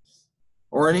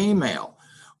 Or an email?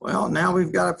 Well, now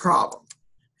we've got a problem.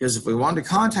 Because if we want to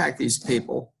contact these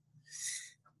people,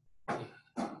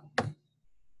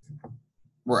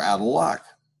 we're out of luck.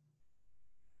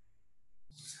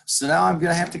 So now I'm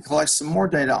going to have to collect some more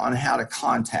data on how to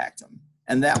contact them.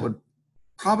 And that would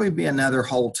probably be another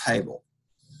whole table.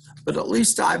 But at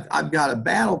least I've got a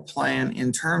battle plan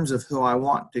in terms of who I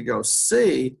want to go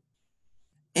see.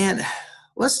 And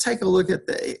let's take a look at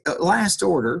the last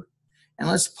order, and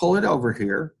let's pull it over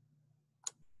here.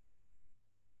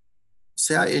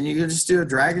 See how, and you can just do a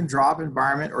drag and drop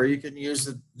environment, or you can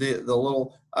use the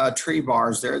little tree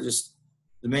bars there, just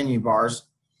the menu bars.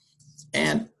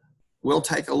 And we'll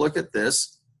take a look at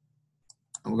this.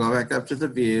 And we'll go back up to the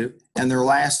view and their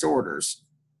last orders.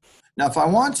 Now, if I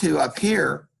want to, up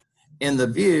here in the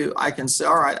view, I can say,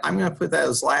 all right, I'm going to put that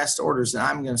as last orders, and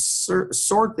I'm going to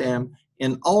sort them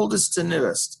in oldest to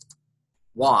newest.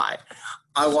 Why?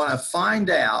 I want to find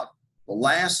out the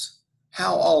last,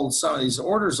 how old some of these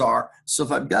orders are. So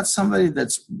if I've got somebody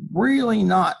that's really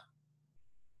not,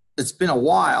 it's been a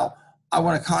while, I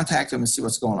want to contact them and see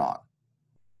what's going on.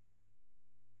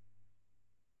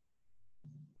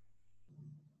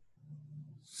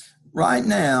 Right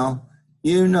now,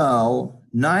 you know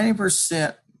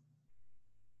 90%,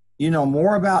 you know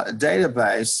more about a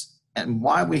database and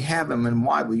why we have them and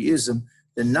why we use them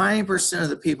than 90% of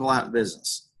the people out in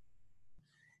business.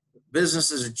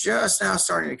 Businesses are just now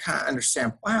starting to kind of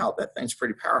understand, wow, that thing's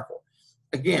pretty powerful.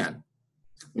 Again,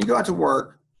 when you go out to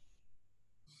work,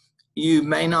 you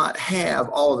may not have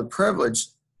all of the privilege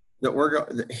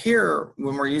that here,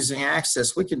 when we're using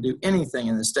Access, we can do anything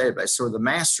in this database. So we're the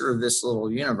master of this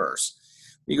little universe.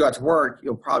 When you go out to work,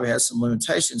 you'll probably have some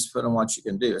limitations put on what you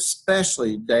can do,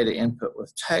 especially data input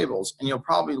with tables. And you'll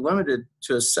probably be limited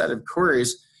to a set of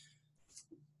queries,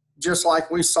 just like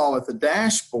we saw with the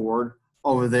dashboard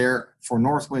over there for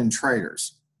Northwind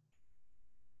traders.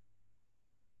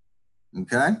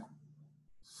 Okay.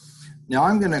 Now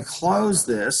I'm going to close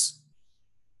this.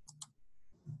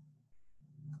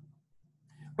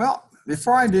 Well,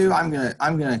 before I do, I'm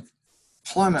gonna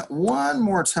plummet one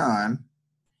more time,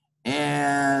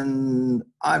 and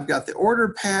I've got the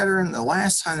order pattern, the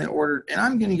last time they ordered, and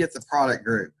I'm gonna get the product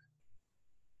group.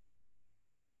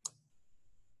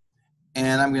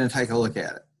 And I'm gonna take a look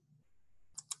at it.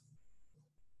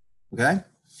 Okay?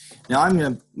 Now I'm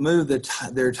gonna move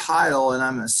their title, and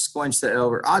I'm gonna squinch that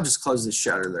over. I'll just close the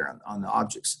shutter there on the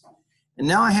objects. And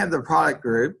now I have the product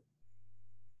group,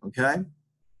 okay?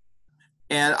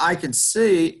 And I can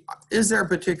see, is there a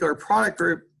particular product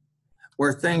group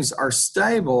where things are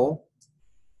stable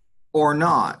or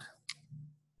not?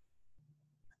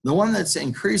 The one that's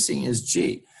increasing is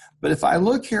G. But if I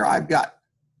look here, I've got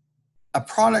a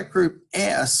product group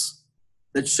S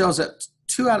that shows up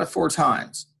 2 out of 4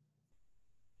 times.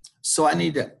 So I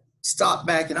need to stop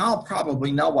back, and I'll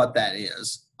probably know what that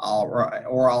is.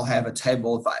 Or I'll have a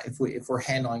table if we're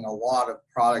handling a lot of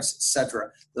products, etc.,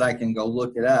 that I can go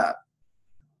look it up.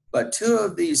 But 2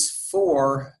 of these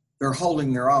 4, they're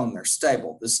holding their own. They're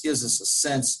stable. This gives us a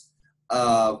sense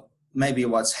of maybe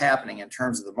what's happening in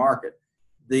terms of the market.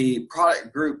 The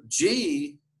product group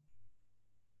G,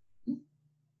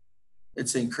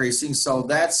 it's increasing, so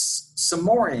that's some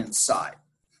more insight.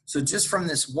 So just from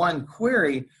this one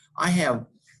query, I have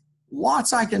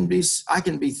lots I can be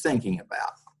thinking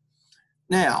about.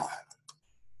 Now,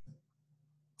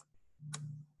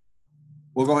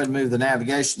 we'll go ahead and move the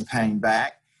navigation pane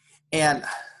back. And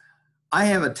I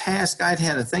have a task, I'd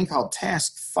had a thing called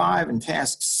task 5 and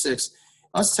task 6.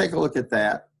 Let's take a look at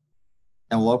that,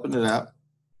 and we'll open it up.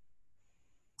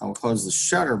 And we'll close the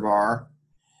shutter bar.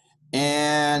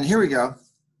 And here we go.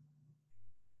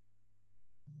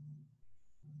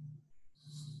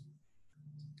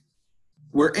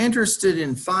 We're interested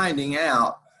in finding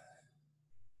out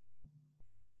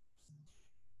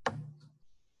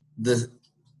the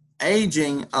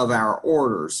aging of our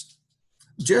orders.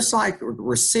 Just like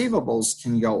receivables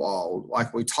can go old,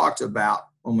 like we talked about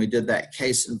when we did that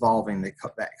case involving that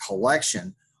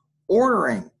collection,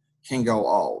 ordering can go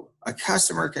old. A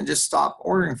customer can just stop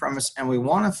ordering from us, and we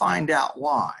want to find out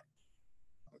why.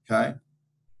 Okay?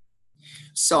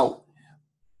 So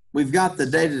we've got the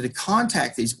data to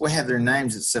contact these. We have their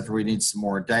names, etc. We need some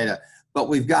more data, but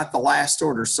we've got the last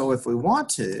order. So if we want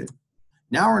to,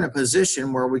 now we're in a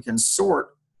position where we can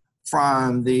sort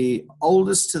from the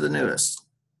oldest to the newest.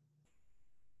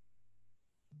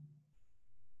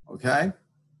 Okay?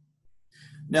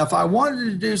 Now, if I wanted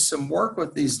to do some work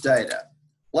with these data,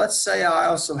 let's say I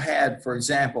also had, for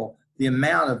example, the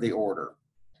amount of the order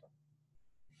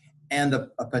and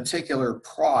a particular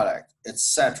product,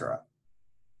 etc.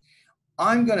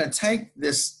 I'm going to take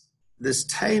this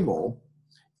table,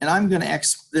 and I'm going to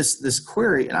this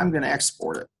query, and I'm going to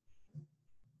export it.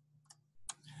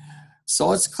 So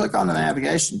let's click on the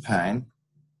navigation pane.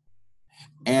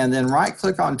 and then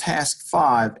right-click on task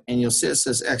 5, and you'll see it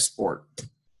says export.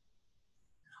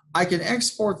 I can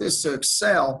export this to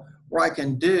Excel where I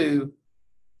can do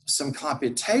some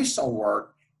computational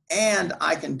work and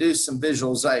I can do some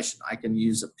visualization. I can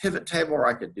use a pivot table or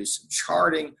I could do some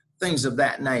charting, things of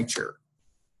that nature.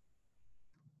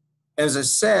 As I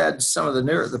said, some of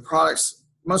the products,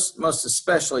 most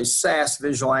especially SAS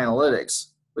Visual Analytics,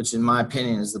 which in my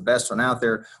opinion is the best one out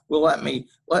there, will lets me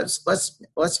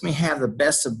have the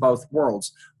best of both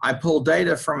worlds. I pull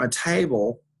data from a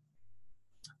table,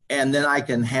 and then I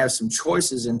can have some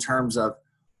choices in terms of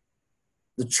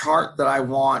the chart that I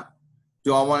want.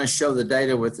 Do I want to show the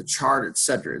data with the chart,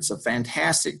 etc.? It's a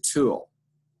fantastic tool,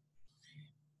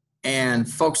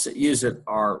 and folks that use it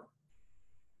are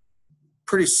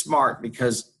pretty smart,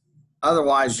 because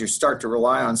otherwise you start to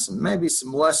rely on maybe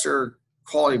some lesser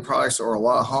quality products or a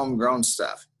lot of homegrown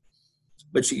stuff.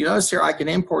 But you notice here I can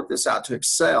import this out to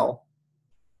Excel,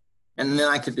 and then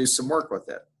I could do some work with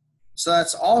it. So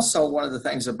that's also one of the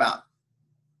things about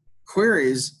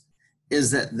queries,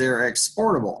 is that they're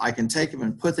exportable. I can take them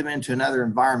and put them into another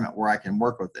environment where I can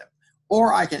work with them,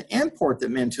 or I can import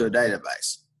them into a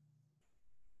database.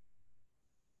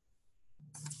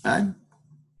 Okay?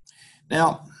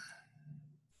 Now,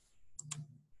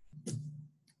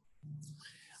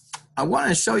 I want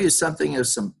to show you something of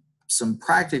some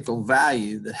practical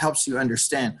value that helps you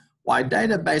understand why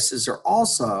databases are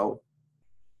also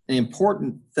an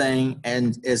important thing,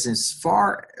 and as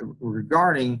far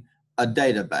regarding a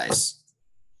database.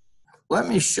 Let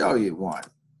me show you one.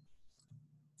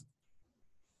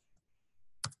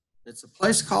 It's a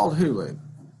place called Hulu.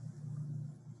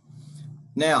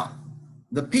 Now,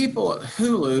 the people at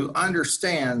Hulu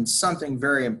understand something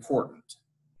very important.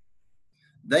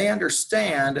 They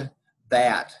understand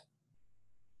that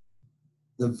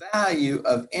the value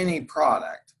of any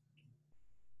product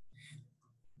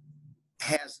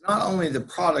has not only the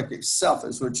product itself,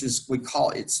 which is we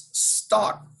call its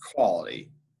stock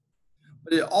quality,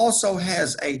 but it also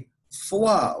has a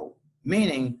flow,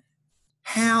 meaning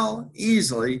how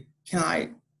easily can I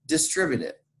distribute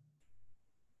it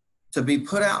to be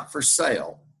put out for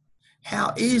sale?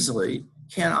 How easily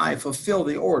can I fulfill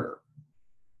the order?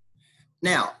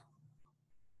 Now,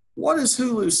 what does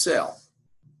Hulu sell?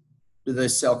 Do they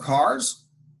sell cars?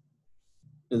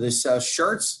 Do they sell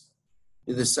shirts?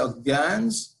 Do they sell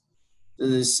guns? Do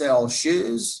they sell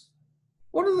shoes?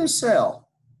 What do they sell?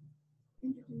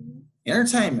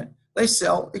 Entertainment. They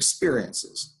sell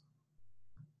experiences.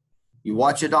 You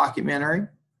watch a documentary,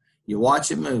 you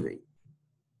watch a movie,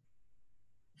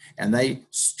 and they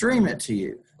stream it to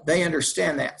you. They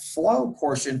understand that flow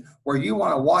portion where you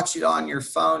want to watch it on your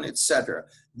phone, etc.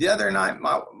 The other night,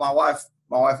 my wife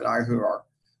and I, who are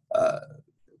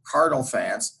Cardinal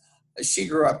fans, she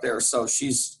grew up there, so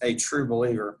she's a true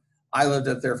believer. I lived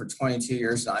up there for 22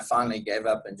 years, and I finally gave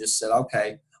up and just said,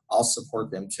 okay, I'll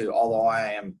support them too, although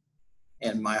I am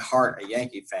in my heart a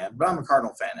Yankee fan, but I'm a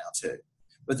Cardinal fan now too.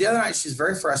 But the other night, she's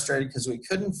very frustrated because we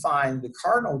couldn't find the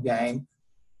Cardinal game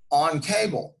on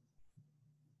cable.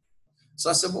 So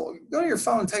I said, well, go to your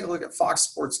phone and take a look at Fox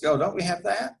Sports Go. Don't we have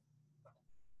that?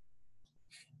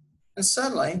 And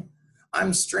suddenly,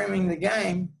 I'm streaming the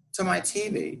game to my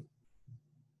TV,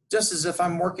 just as if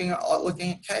I'm looking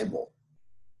at cable.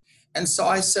 And so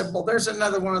I said, well, there's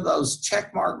another one of those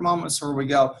check mark moments where we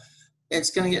go, it's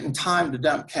going to get in time to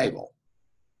dump cable.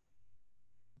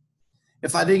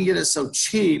 If I didn't get it so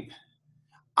cheap,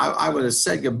 I would have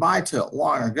said goodbye to it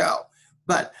long ago.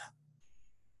 But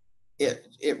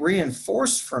it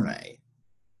reinforced for me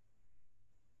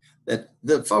that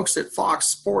the folks at Fox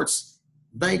Sports,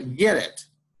 they get it.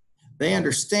 They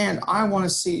understand I want to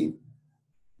see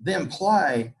them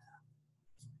play.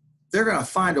 They're going to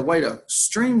find a way to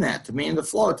stream that to me and to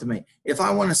flow it to me. If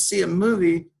I want to see a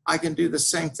movie, I can do the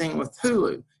same thing with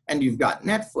Hulu. And you've got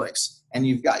Netflix, and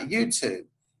you've got YouTube,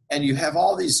 and you have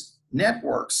all these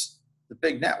networks. The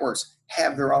big networks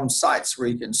have their own sites where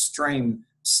you can stream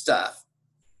stuff.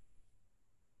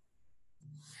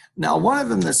 Now, one of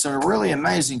them that's a really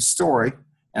amazing story,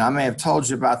 and I may have told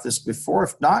you about this before.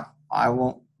 If not, I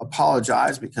won't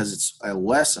apologize because it's a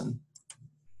lesson,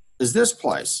 is this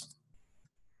place.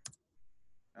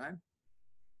 Okay?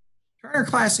 Turner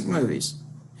Classic Movies.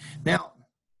 Now,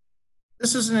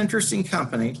 this is an interesting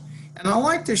company, and I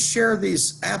like to share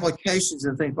these applications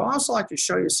and things, but I also like to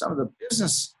show you some of the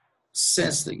business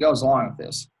sense that goes along with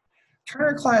this.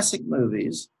 Turner Classic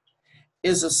Movies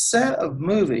is a set of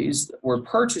movies that were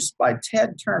purchased by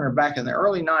Ted Turner back in the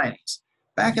early 90s.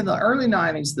 Back in the early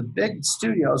 90s, the big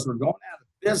studios were going out of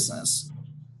business.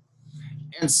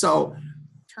 And so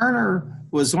Turner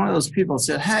was one of those people that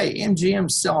said, hey,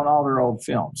 MGM's selling all their old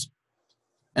films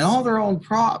and all their old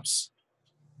props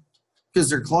because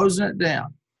they're closing it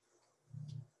down.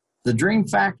 The Dream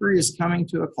Factory is coming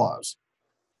to a close.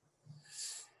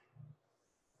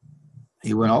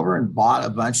 He went over and bought a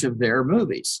bunch of their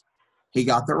movies. He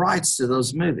got the rights to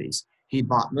those movies. He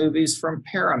bought movies from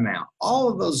Paramount, all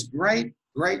of those great,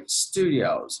 great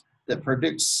studios that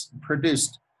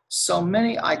produced so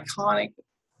many iconic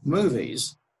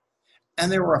movies.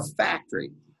 And they were a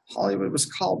factory. Hollywood was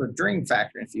called a Dream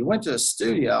Factory. If you went to a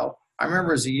studio, I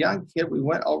remember as a young kid, we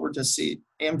went over to see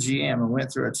MGM and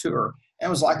went through a tour. And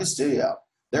it was like a studio.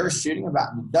 They were shooting about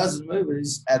a dozen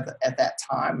movies at that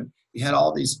time. And you had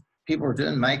all these people were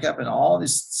doing makeup and all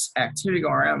this activity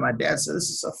going around. My dad said, this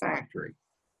is a factory.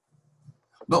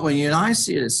 But when you and I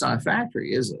see it, it's not a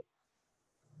factory, is it?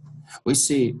 We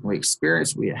see, we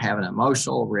experience, we have an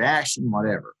emotional reaction,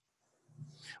 whatever.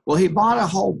 Well, he bought a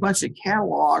whole bunch of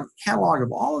catalog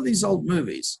of all of these old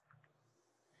movies.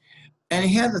 And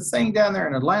he had the thing down there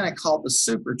in Atlanta called the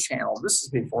Super Channel. This is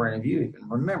before any of you even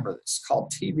remember. It's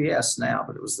called TBS now,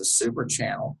 but it was the Super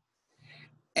Channel.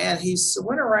 And he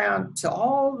went around to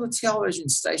all the television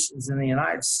stations in the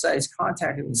United States,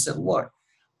 contacted them and said, look,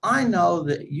 I know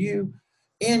that you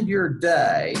end your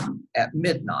day at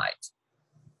midnight.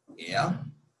 Yeah.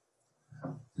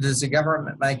 Does the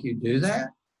government make you do that?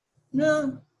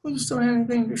 No, we just don't have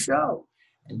anything to show.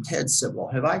 And Ted said, well,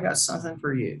 have I got something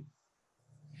for you?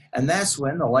 And that's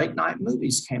when the late night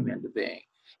movies came into being.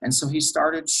 And so he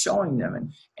started showing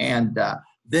them. And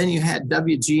then you had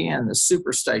WGN, the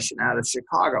superstation out of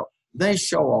Chicago. They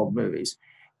show old movies.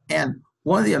 And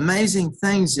one of the amazing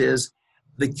things is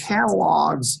the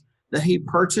catalogs that he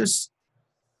purchased,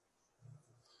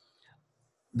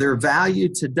 their value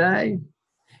today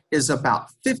is about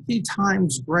 50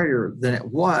 times greater than it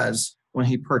was when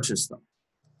he purchased them.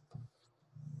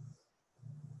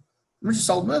 They're just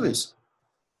old movies.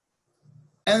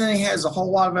 And then he has a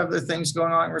whole lot of other things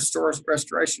going on,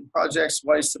 restoration projects,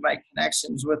 ways to make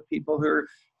connections with people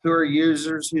who are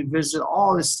users, who visit,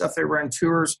 all this stuff. They run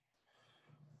tours.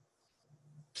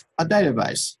 A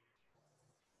database.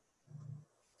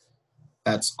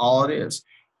 That's all it is.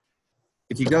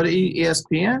 If you go to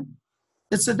ESPN,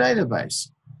 it's a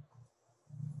database.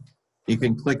 You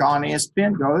can click on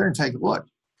ESPN, go there and take a look.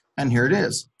 And here it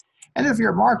is. And if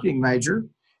you're a marketing major,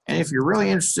 and if you're really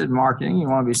interested in marketing, you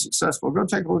want to be successful, go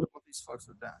take a look at what these folks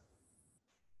have done.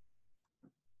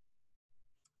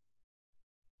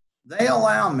 They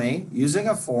allow me, using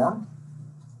a form,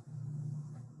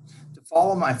 to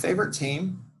follow my favorite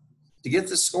team, to get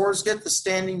the scores, get the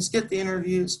standings, get the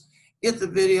interviews, get the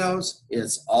videos.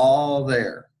 It's all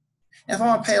there. And if I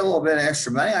want to pay a little bit of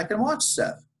extra money, I can watch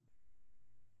stuff.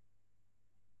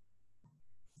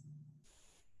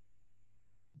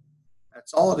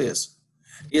 That's all it is.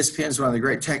 ESPN is one of the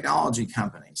great technology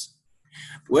companies.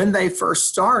 When they first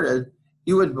started,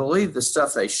 you would believe the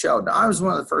stuff they showed. Now, I was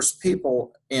one of the first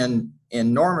people in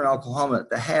Norman, Oklahoma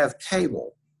to have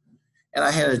cable. And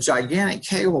I had a gigantic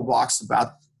cable box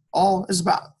it's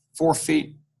about 4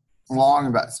 feet long,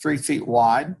 about 3 feet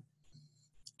wide.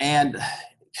 And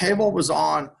cable was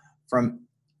on from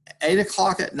 8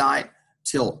 o'clock at night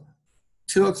till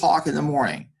 2 o'clock in the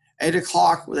morning. 8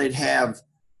 o'clock, they'd have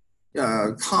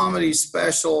comedy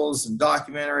specials and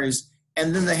documentaries,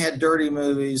 and then they had dirty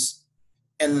movies,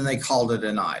 and then they called it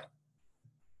a night.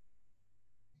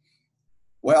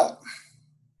 Well,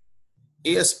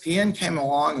 ESPN came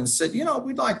along and said, you know,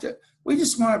 we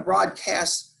just want to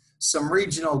broadcast some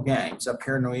regional games up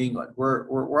here in New England.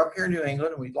 We're up here in New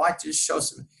England, and we'd like to just show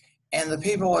some. And the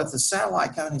people at the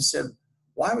satellite company said,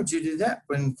 why would you do that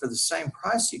when for the same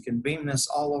price you can beam this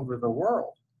all over the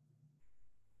world?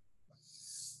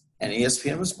 And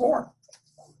ESPN was born.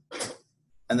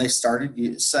 And they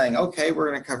started saying, okay, we're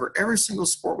going to cover every single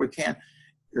sport we can.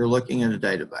 You're looking at a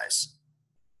database.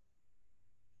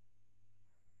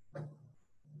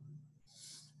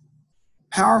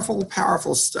 Powerful,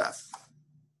 powerful stuff.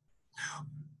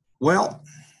 Well,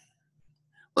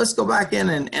 let's go back in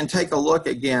and take a look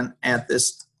again at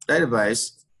this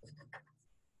database.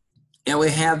 And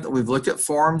we've looked at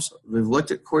forms, we've looked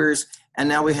at queries, and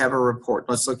now we have a report.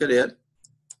 Let's look at it.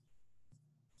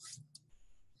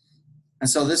 And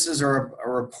so this is a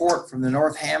report from the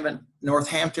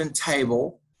Northampton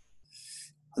table.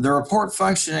 The report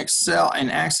function Excel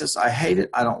and Access, I hate it,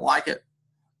 I don't like it.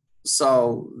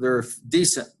 So they're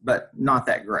decent, but not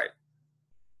that great.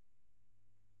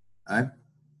 Okay.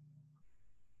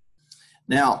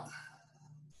 Now,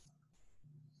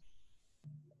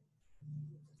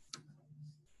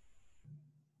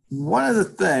 one of the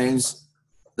things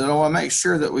that I want to make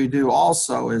sure that we do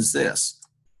also is this.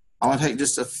 I want to take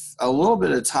just a little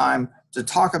bit of time to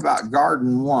talk about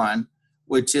Garden 1,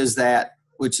 which is that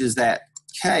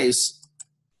case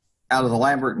out of the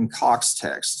Lambert and Cox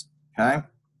text, okay?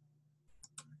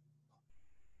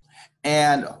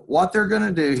 And what they're going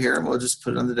to do here, we'll just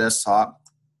put it on the desktop.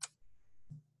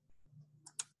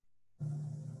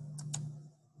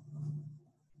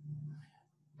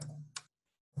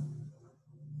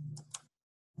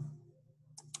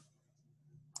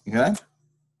 Okay,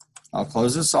 I'll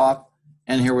close this off,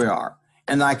 and here we are.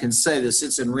 And I can say this,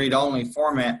 it's in read-only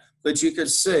format, but you can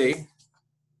see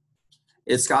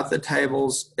it's got the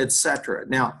tables, etc.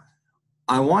 Now,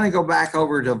 I want to go back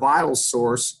over to Vital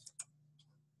Source,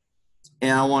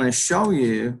 and I want to show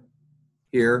you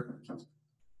here.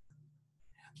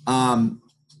 Take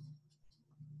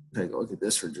a look at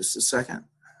this for just a second.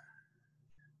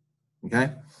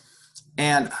 Okay,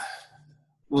 and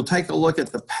we'll take a look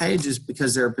at the pages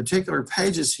because there are particular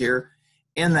pages here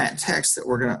in that text that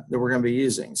we're gonna be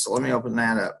using. So let me open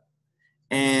that up.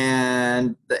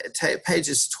 And the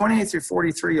pages 28 through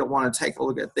 43, you'll want to take a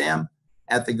look at them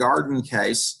at the Garden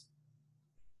case.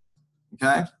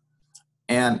 Okay,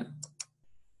 and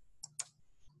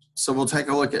so we'll take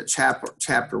a look at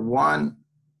chapter 1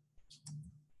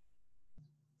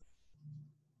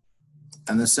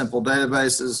 and the simple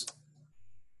databases.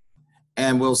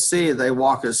 And we'll see they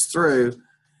walk us through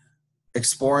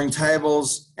exploring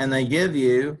tables, and they give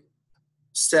you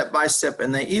step by step,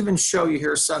 and they even show you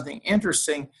here something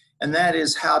interesting, and that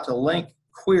is how to link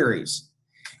queries.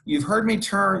 You've heard me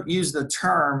use the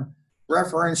term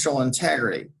referential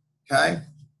integrity, okay?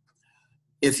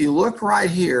 If you look right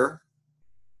here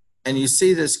and you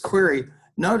see this query,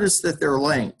 notice that they're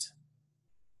linked.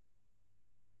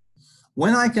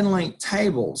 When I can link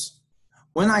tables,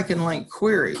 when I can link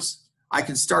queries, I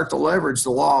can start to leverage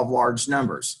the law of large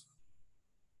numbers.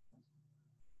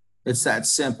 It's that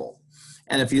simple.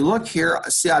 And if you look here,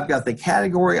 see I've got the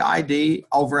category ID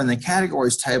over in the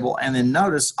categories table, and then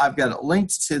notice I've got it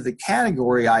linked to the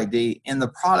category ID in the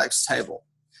products table.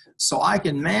 So I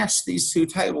can match these two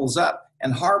tables up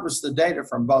and harvest the data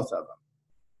from both of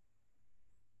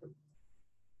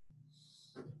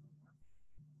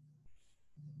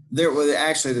them.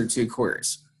 Actually, they're two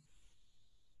queries.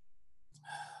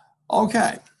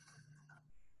 Okay.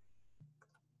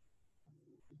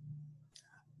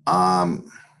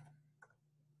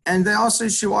 And they also,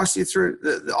 she walks you through,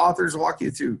 the authors walk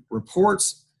you through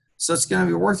reports. So it's going to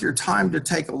be worth your time to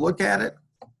take a look at it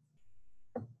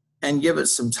and give it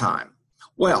some time.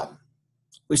 Well,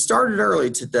 we started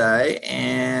early today,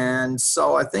 and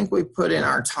so I think we put in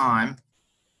our time.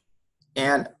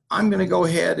 And I'm going to go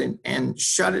ahead and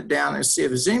shut it down and see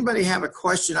if does anybody have a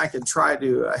question I can try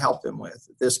to help them with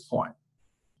at this point.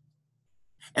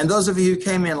 And those of you who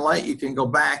came in late, you can go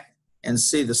back and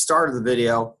see the start of the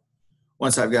video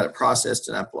once I've got it processed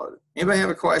and uploaded. Anybody have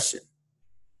a question?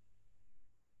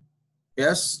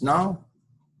 Yes? No?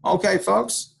 Okay,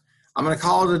 folks. I'm going to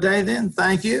call it a day then.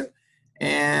 Thank you.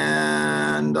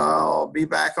 And I'll be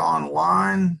back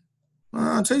online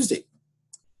Tuesday.